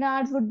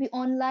seminars would be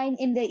online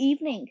in the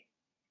evening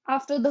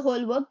after the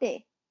whole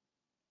workday.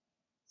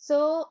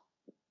 So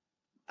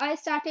I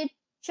started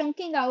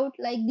chunking out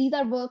like these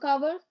are work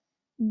hours.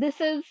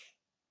 This is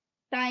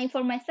time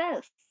for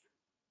myself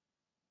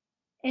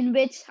in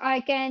which I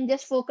can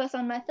just focus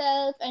on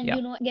myself and,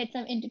 Yeah. get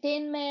some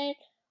entertainment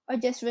or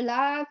just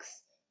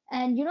relax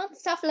and,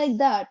 stuff like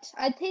that.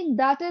 I think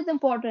that is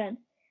important.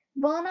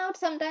 Burnout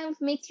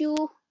sometimes makes you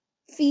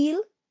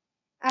feel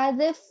as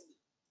if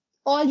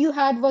all you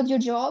had was your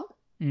job.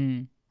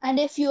 Mm. And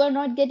if you are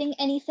not getting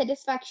any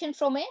satisfaction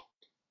from it,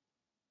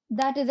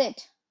 that is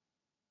it.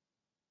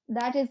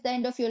 That is the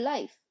end of your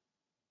life.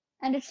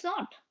 And it's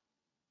not.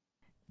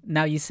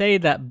 Now, you say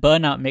that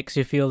burnout makes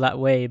you feel that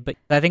way, but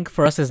I think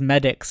for us as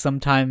medics,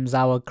 sometimes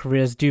our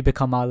careers do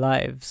become our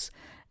lives.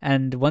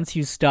 And once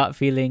you start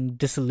feeling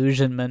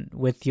disillusionment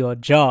with your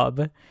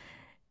job,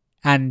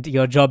 and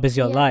your job is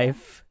your Yeah.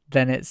 life,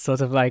 then it's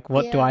sort of like,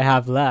 what do I Yeah.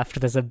 have left?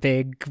 There's a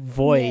big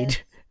void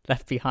Yes.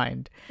 left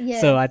behind.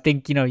 Yes. So I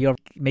think, you're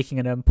making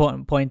an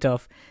important point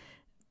of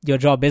your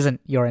job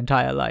isn't your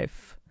entire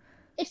life.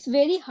 It's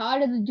very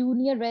hard as a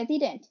junior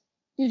resident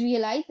to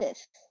realize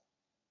this.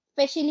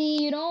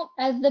 Especially,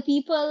 as the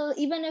people,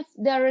 even if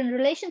they're in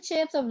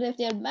relationships or if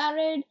they're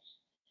married,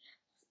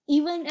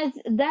 even as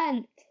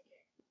then,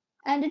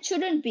 and it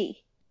shouldn't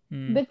be.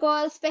 Mm.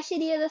 Because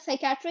especially as a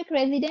psychiatric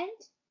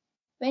resident,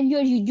 when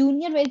you're a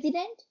junior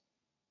resident,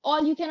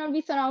 all you cannot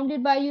be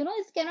surrounded by,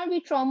 it cannot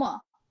be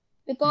trauma.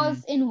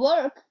 Because in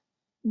work,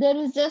 there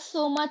is just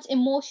so much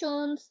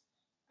emotions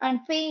and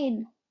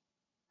pain,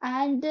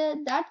 and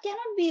that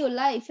cannot be your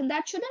life, and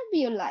that shouldn't be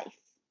your life.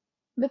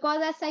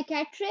 Because as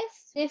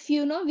psychiatrists, if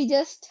we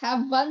just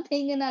have one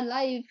thing in our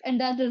life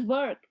and that is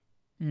work,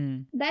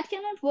 that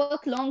cannot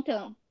work long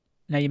term.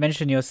 Now, you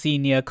mentioned your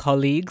senior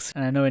colleagues,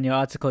 and I know in your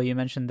article you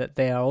mentioned that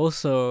they are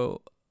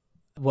also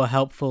were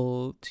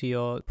helpful to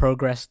your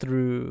progress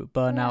through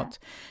burnout,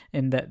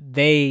 in that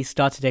they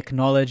started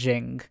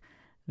acknowledging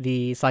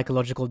the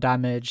psychological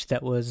damage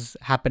that was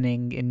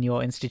happening in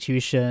your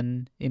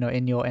institution,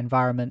 in your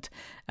environment.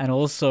 And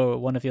also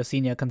one of your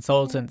senior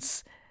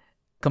consultants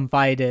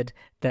confided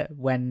that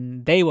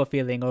when they were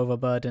feeling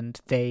overburdened,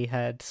 they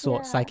had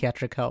sought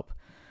psychiatric help.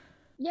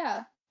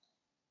 Yeah.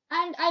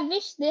 And I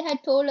wish they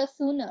had told us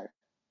sooner.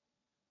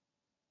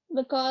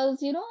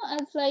 Because,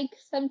 as like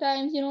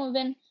sometimes,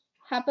 when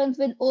happens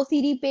with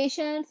OCD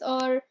patients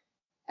or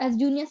as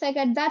junior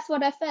psychiatrist, that's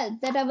what I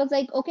felt. That I was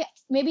like, okay,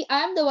 maybe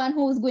I'm the one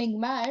who's going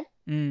mad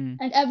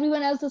and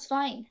everyone else is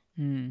fine.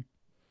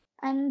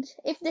 And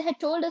if they had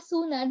told us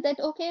sooner that,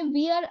 okay,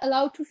 we are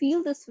allowed to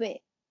feel this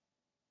way,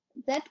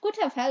 that could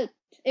have helped.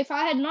 If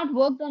I had not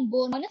worked on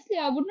bone, honestly,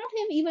 I would not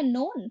have even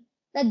known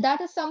that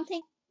that is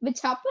something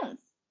which happens.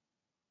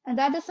 And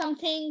that is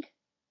something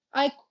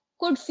I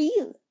could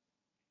feel.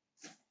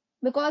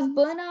 Because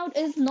burnout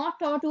is not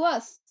taught to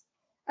us.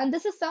 And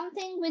this is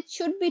something which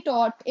should be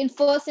taught in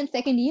first and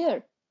second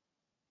year.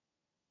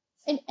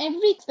 In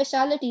every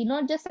specialty,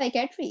 not just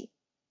psychiatry.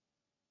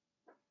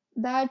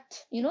 That,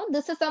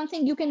 this is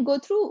something you can go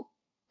through.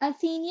 And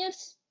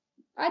seniors,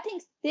 I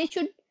think they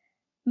should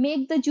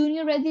make the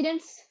junior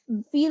residents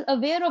feel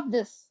aware of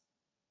this.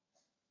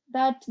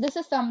 That this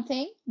is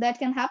something that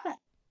can happen.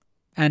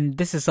 And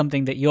this is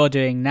something that you're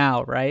doing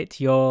now, right?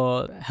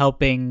 You're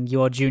helping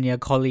your junior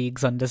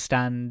colleagues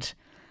understand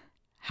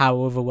how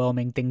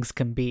overwhelming things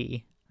can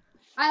be.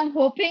 I'm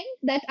hoping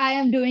that I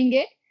am doing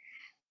it.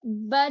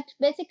 But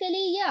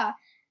basically, yeah,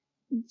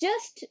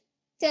 just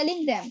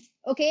telling them,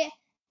 okay,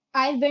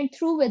 I went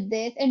through with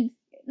this, and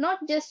not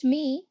just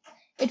me,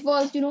 it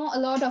was, a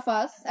lot of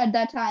us at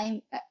that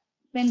time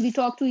when we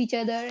talked to each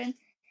other. And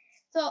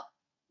so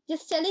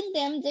just telling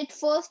them that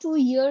first 2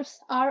 years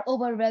are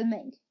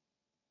overwhelming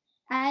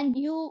and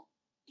you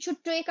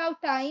should take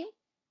out time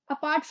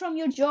apart from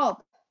your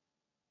job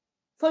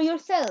for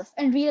yourself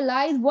and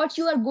realize what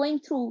you are going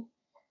through.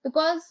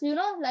 Because,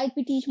 like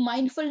we teach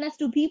mindfulness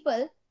to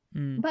people,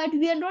 but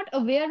we are not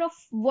aware of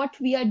what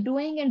we are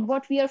doing and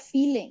what we are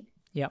feeling.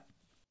 Yep.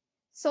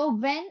 So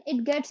when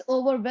it gets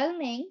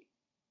overwhelming,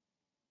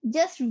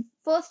 just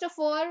first of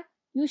all,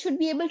 you should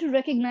be able to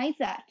recognize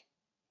that.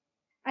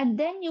 And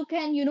then you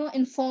can,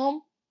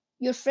 inform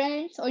your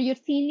friends or your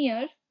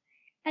seniors,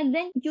 and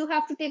then you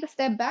have to take a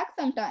step back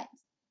sometimes.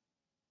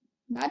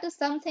 That is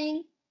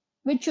something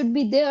which should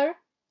be there.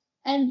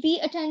 And we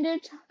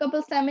attended a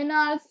couple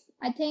seminars,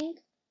 I think,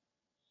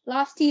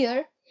 last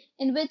year,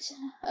 in which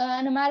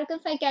an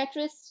American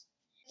psychiatrist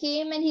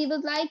came and he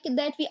was like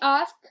that we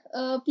ask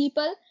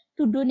people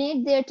to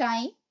donate their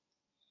time.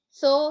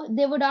 So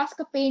they would ask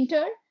a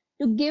painter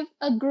to give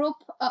a group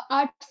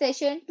art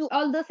session to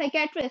all the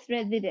psychiatrist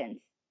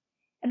residents.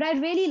 And I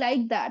really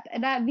like that.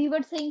 And we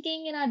were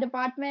thinking in our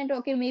department,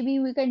 okay, maybe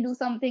we can do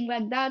something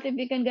like that if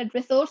we can get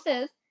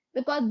resources,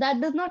 because that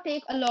does not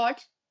take a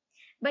lot,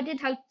 but it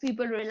helps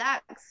people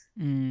relax.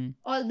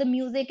 All the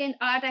music and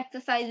art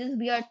exercises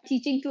we are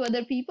teaching to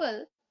other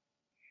people.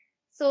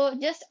 So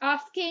just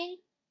asking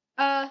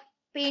a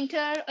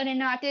painter or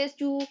an artist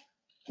to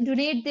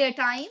donate their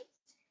time.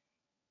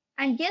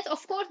 And yes,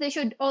 of course, they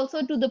should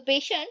also to the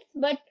patients,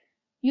 but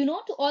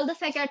to all the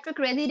psychiatric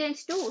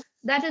residents too.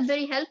 That is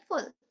very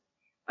helpful.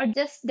 Or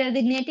just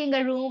designating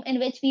a room in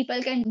which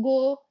people can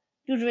go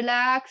to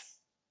relax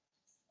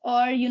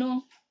or,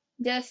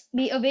 just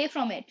be away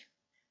from it.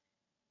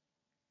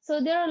 So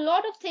there are a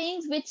lot of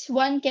things which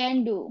one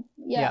can do.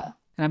 Yeah.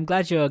 And I'm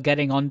glad you're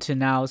getting onto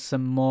now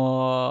some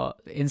more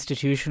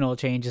institutional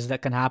changes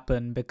that can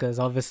happen, because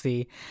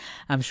obviously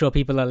I'm sure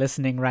people are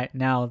listening right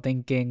now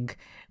thinking,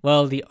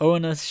 well, the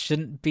onus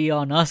shouldn't be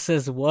on us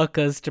as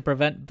workers to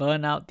prevent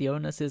burnout. The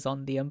onus is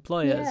on the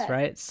employers,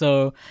 right?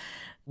 So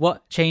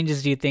what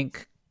changes do you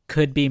think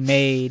could be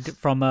made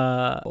from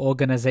a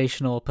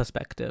organizational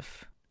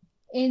perspective?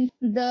 In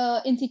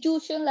the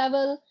institution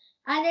level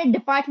and at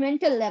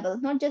departmental level,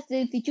 not just the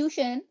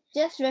institution,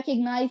 just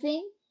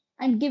recognizing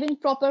and giving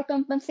proper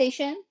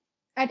compensation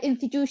at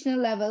institutional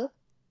level,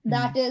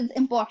 that is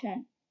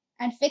important.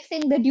 And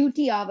fixing the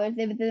duty hours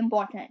is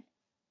important.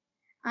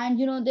 And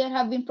there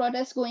have been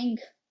protests going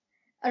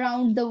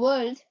around the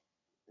world,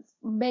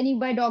 many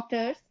by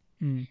doctors.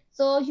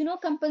 So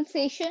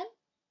compensation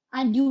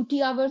and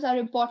duty hours are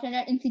important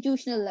at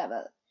institutional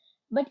level.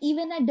 But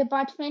even at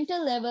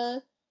departmental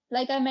level,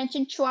 like I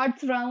mentioned,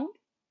 Schwartz round.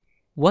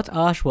 What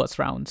are Schwartz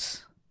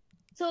rounds?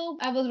 So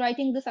I was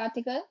writing this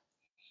article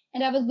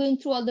and I was going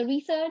through all the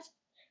research.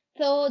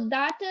 So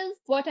that is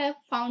what I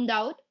found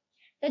out,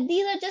 that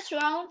these are just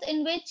rounds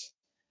in which,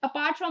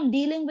 apart from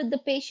dealing with the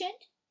patient,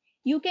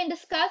 you can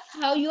discuss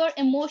how you are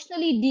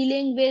emotionally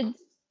dealing with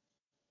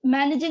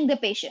managing the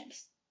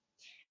patients.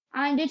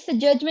 And it's a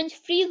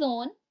judgment-free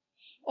zone,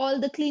 all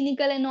the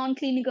clinical and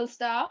non-clinical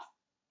staff,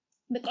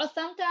 because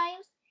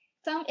sometimes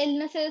some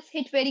illnesses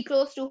hit very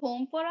close to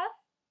home for us.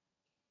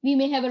 We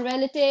may have a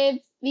relative,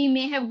 we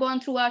may have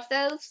gone through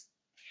ourselves,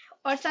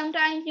 or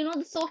sometimes,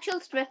 the social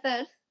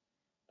stressors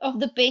of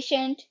the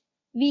patient,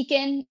 we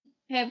can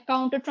have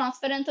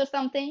counter-transference or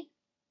something.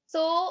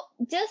 So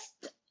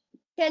just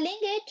telling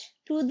it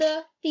to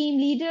the team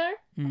leader,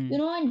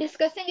 and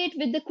discussing it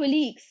with the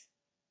colleagues,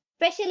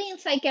 especially in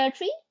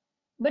psychiatry,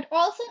 but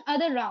also in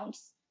other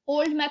rounds.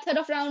 Old method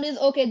of round is,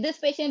 okay, this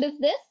patient is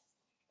this,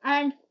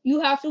 and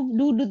you have to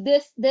do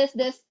this,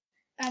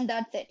 and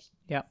that's it.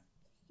 Yeah.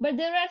 But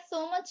there are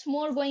so much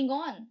more going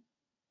on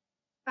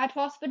at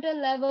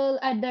hospital level,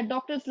 at the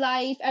doctor's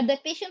life, at the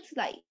patient's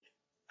life.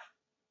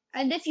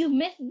 And if you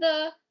miss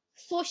the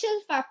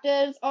social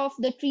factors of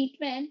the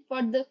treatment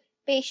for the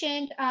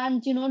patient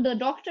and the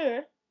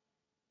doctor,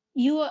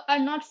 you are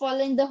not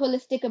following the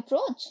holistic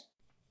approach.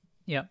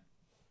 Yeah.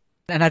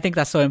 And I think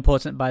that's so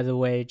important, by the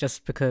way,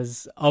 just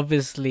because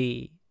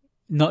obviously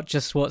not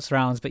just Schwartz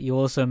rounds, but you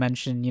also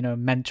mentioned,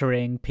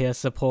 mentoring, peer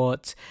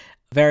support,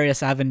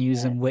 various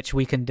avenues in which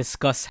we can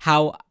discuss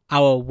how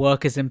our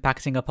work is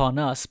impacting upon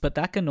us, but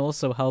that can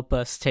also help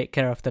us take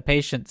care of the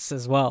patients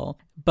as well.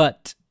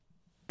 But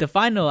the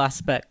final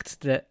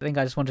aspect that I think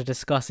I just want to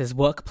discuss is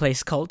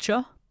workplace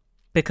culture,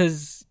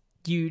 because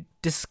you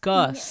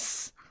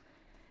discuss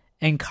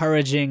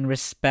encouraging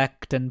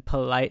respect and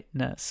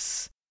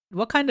politeness.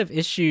 What kind of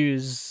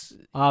issues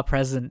are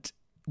present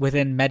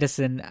within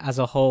medicine as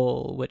a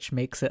whole, which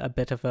makes it a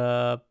bit of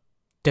a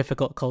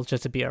difficult culture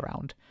to be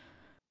around?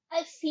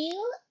 I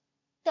feel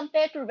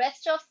compared to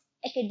rest of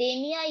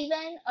academia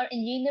even, or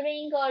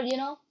engineering, or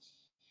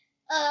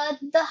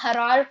the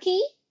hierarchy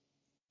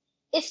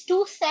is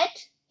too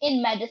set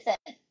in medicine.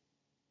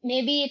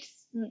 Maybe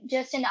it's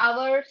just in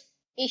our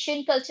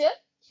Asian culture.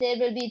 There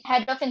will be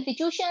head of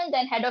institution,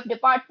 then head of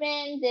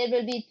department, there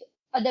will be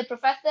other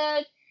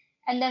professors,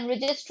 and then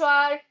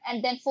registrar,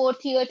 and then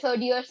fourth year, third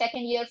year,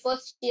 second year,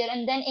 first year,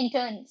 and then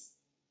interns.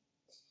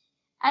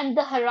 And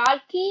the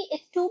hierarchy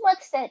is too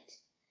much set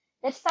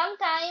that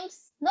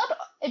sometimes, not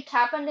it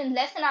happened in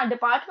less in our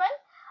department,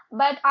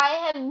 but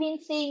I have been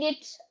seeing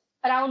it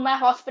around my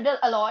hospital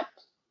a lot,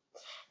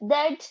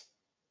 that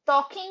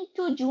talking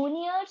to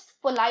juniors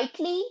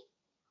politely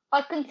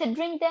or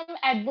considering them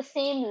at the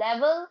same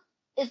level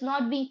is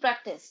not being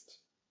practiced.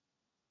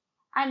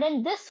 And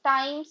in this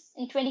times,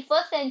 in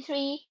 21st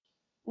century,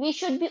 we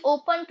should be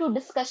open to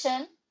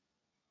discussion.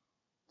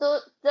 So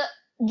the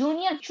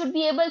junior should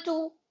be able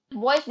to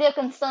voice their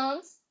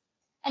concerns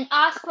and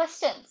ask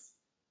questions.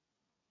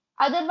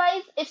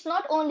 Otherwise, it's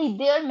not only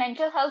their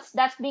mental health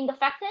that's being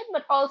affected,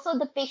 but also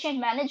the patient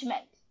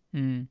management.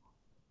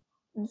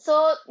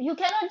 So you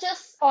cannot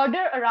just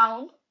order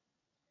around.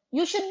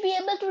 You should be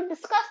able to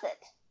discuss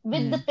it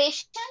with the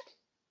patient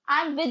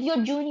and with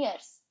your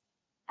juniors.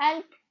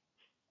 And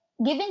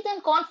giving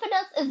them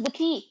confidence is the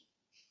key.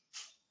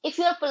 If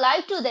you are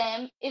polite to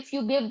them, if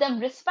you give them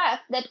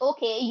respect that,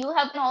 okay, you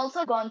have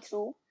also gone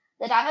through,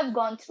 that I have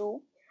gone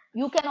through,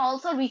 you can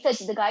also research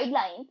the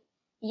guidelines.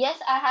 Yes,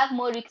 I have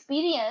more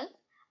experience,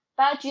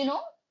 but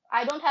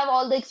I don't have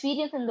all the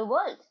experience in the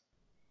world.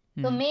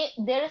 So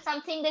there is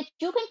something that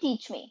you can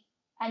teach me,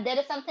 and there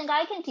is something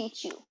I can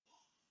teach you.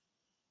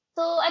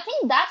 So I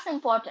think that's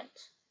important.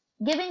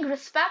 Giving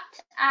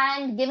respect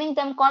and giving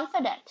them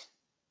confidence.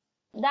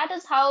 That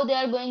is how they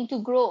are going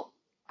to grow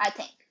I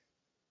think.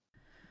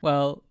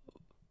 Well,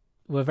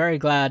 we're very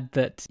glad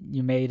that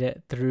you made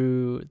it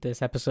through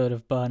this episode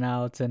of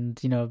Burnout,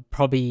 and,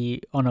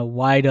 probably on a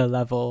wider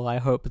level, I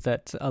hope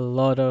that a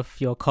lot of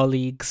your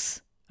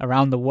colleagues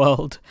around the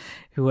world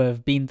who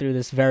have been through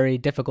this very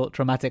difficult,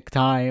 traumatic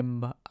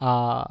time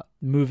are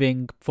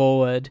moving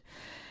forward.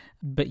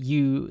 But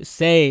you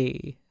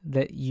say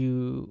that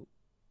you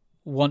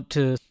want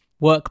to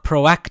work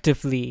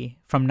proactively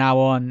from now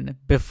on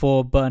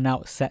before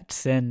burnout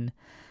sets in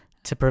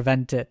to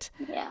prevent it.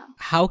 Yeah.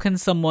 How can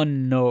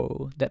someone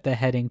know that they're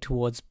heading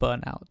towards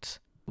burnout?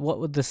 What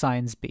would the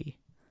signs be?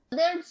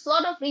 There's a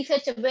lot of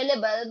research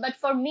available, but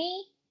for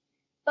me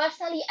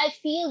personally, I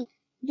feel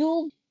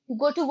you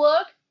go to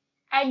work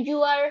and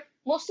you are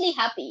mostly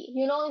happy.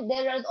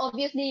 There are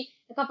obviously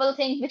a couple of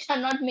things which are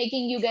not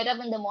making you get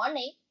up in the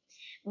morning,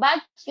 but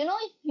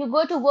you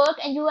go to work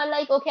and you are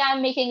like, okay,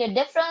 I'm making a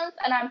difference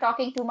and I'm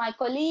talking to my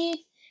colleagues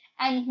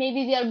and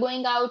maybe we are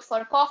going out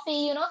for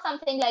coffee,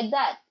 something like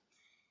that.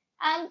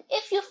 And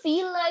if you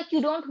feel like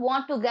you don't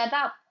want to get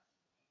up,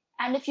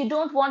 and if you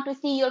don't want to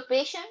see your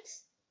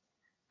patients,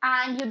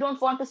 and you don't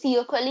want to see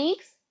your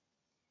colleagues,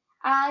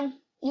 and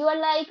you are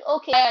like,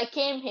 okay, I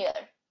came here,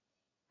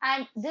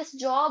 and this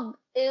job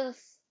is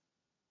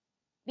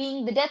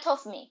being the death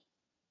of me,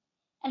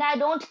 and I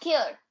don't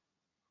care.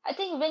 I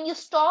think when you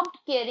stopped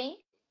caring,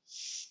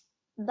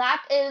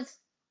 that is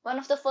one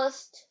of the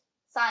first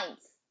signs.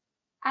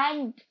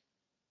 And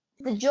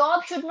the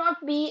job should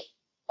not be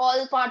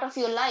all part of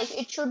your life.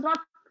 It should not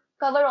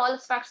cover all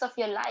aspects of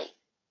your life,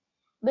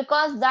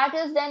 because that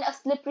is then a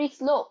slippery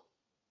slope.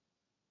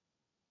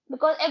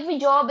 Because every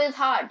job is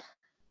hard,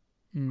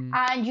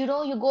 and you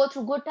go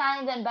through good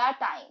times and bad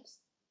times.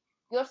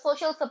 Your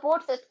social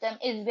support system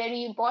is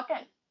very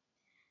important,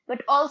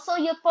 but also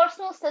your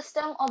personal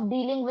system of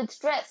dealing with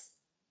stress.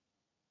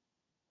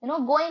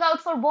 Going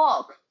out for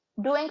walk,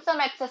 doing some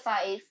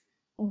exercise,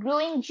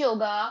 doing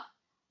yoga,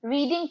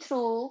 reading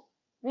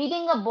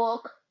a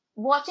book,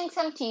 watching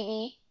some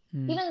TV.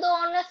 Even though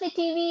honestly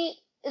TV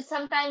is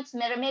sometimes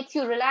makes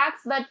you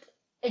relax, but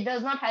it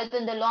does not help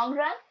in the long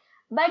run.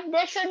 But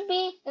there should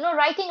be,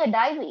 writing a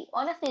diary.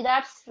 Honestly,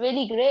 that's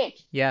really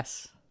great.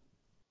 Yes.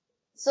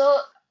 So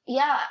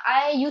yeah,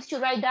 I used to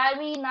write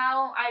diary.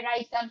 Now I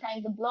write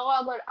sometimes a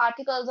blog or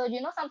articles or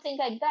something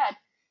like that.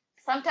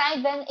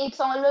 Sometimes when it's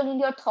all in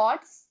your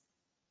thoughts,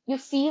 you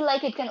feel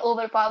like it can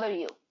overpower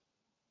you.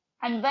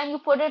 And when you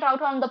put it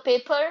out on the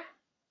paper,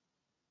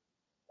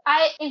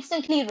 I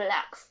instantly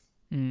relax.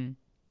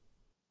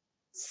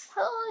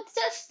 So it's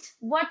just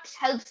what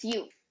helps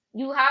you.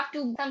 You have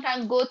to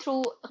sometimes go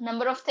through a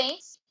number of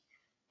things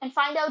and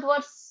find out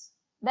what's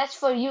best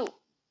for you.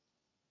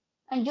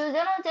 And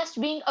just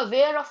being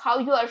aware of how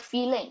you are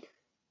feeling.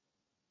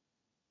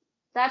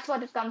 That's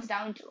what it comes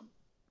down to.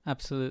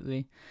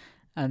 Absolutely.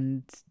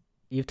 And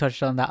you've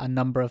touched on that a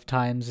number of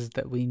times, is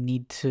that we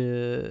need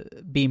to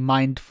be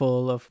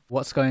mindful of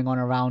what's going on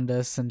around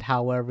us and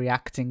how we're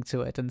reacting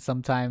to it. And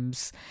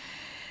sometimes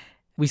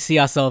we see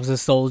ourselves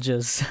as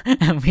soldiers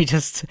and we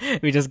just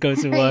go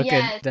to work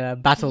Yes.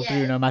 and battle through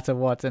Yes. no matter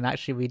what. And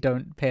actually we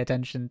don't pay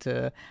attention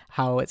to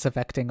how it's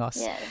affecting us.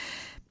 Yes.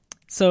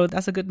 So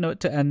that's a good note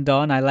to end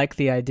on. I like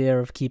the idea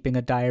of keeping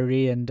a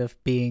diary and of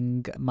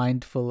being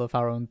mindful of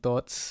our own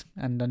thoughts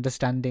and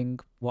understanding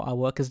what our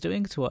work is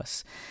doing to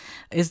us.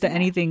 Is there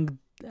anything,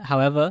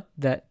 however,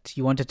 that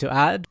you wanted to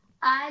add?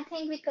 I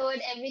think we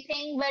covered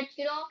everything, but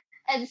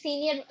as a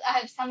senior, I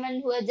have someone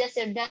who has just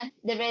done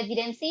the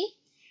residency.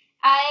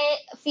 I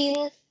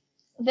feel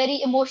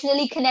very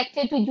emotionally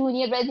connected to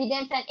junior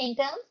residents and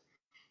interns,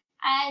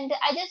 and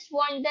I just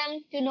want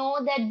them to know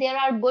that there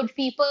are good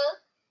people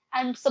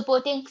and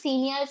supporting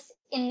seniors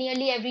in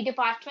nearly every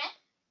department.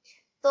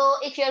 So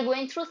if you're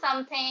going through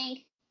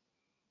something,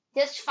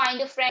 just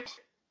find a friend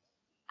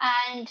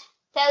and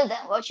tell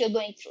them what you're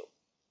going through,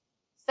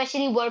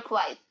 especially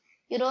work-wise.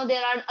 There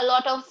are a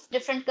lot of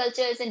different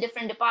cultures in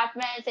different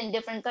departments in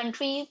different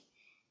countries.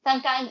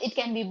 Sometimes it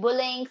can be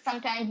bullying,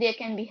 sometimes there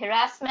can be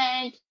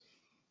harassment,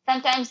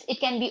 sometimes it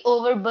can be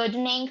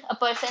overburdening a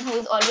person who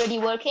is already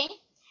working.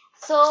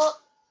 So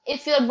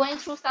if you're going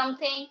through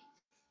something,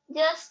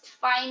 just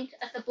find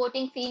a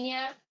supporting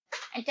senior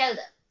and tell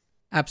them.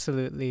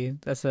 Absolutely.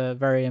 That's a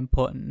very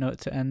important note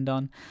to end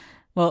on.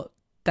 Well,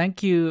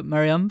 thank you,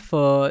 Mariam,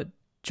 for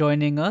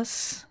joining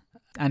us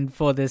and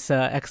for this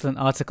excellent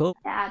article.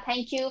 Yeah,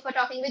 thank you for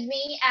talking with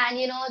me. And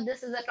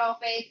this is a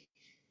topic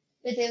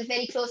which is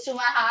very close to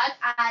my heart.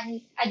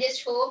 And I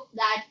just hope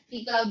that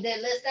people out there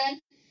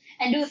listen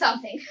and do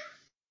something.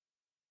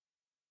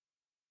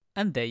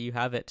 And there you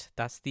have it.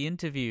 That's the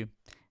interview.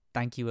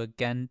 Thank you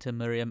again to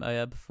Miriam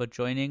Ayub for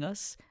joining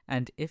us.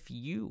 And if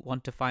you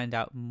want to find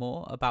out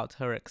more about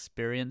her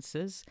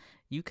experiences,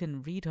 you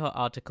can read her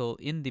article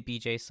in the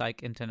BJ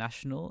Psych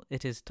International.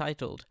 It is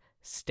titled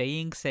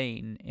Staying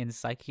Sane in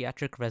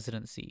Psychiatric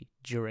Residency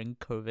During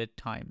COVID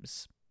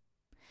Times.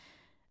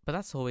 But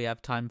that's all we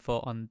have time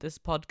for on this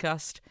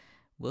podcast.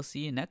 We'll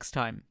see you next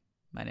time.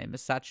 My name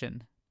is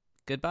Sachin.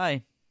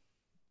 Goodbye.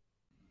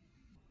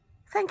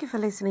 Thank you for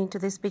listening to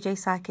this BJ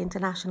Psych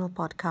International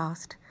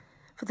podcast.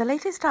 For the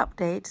latest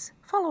updates,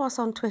 follow us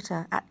on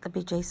Twitter at the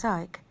BJ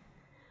Psych.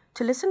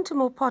 To listen to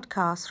more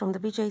podcasts from the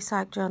BJ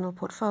Psych Journal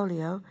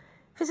portfolio,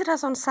 visit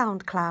us on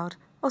SoundCloud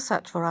or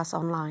search for us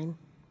online.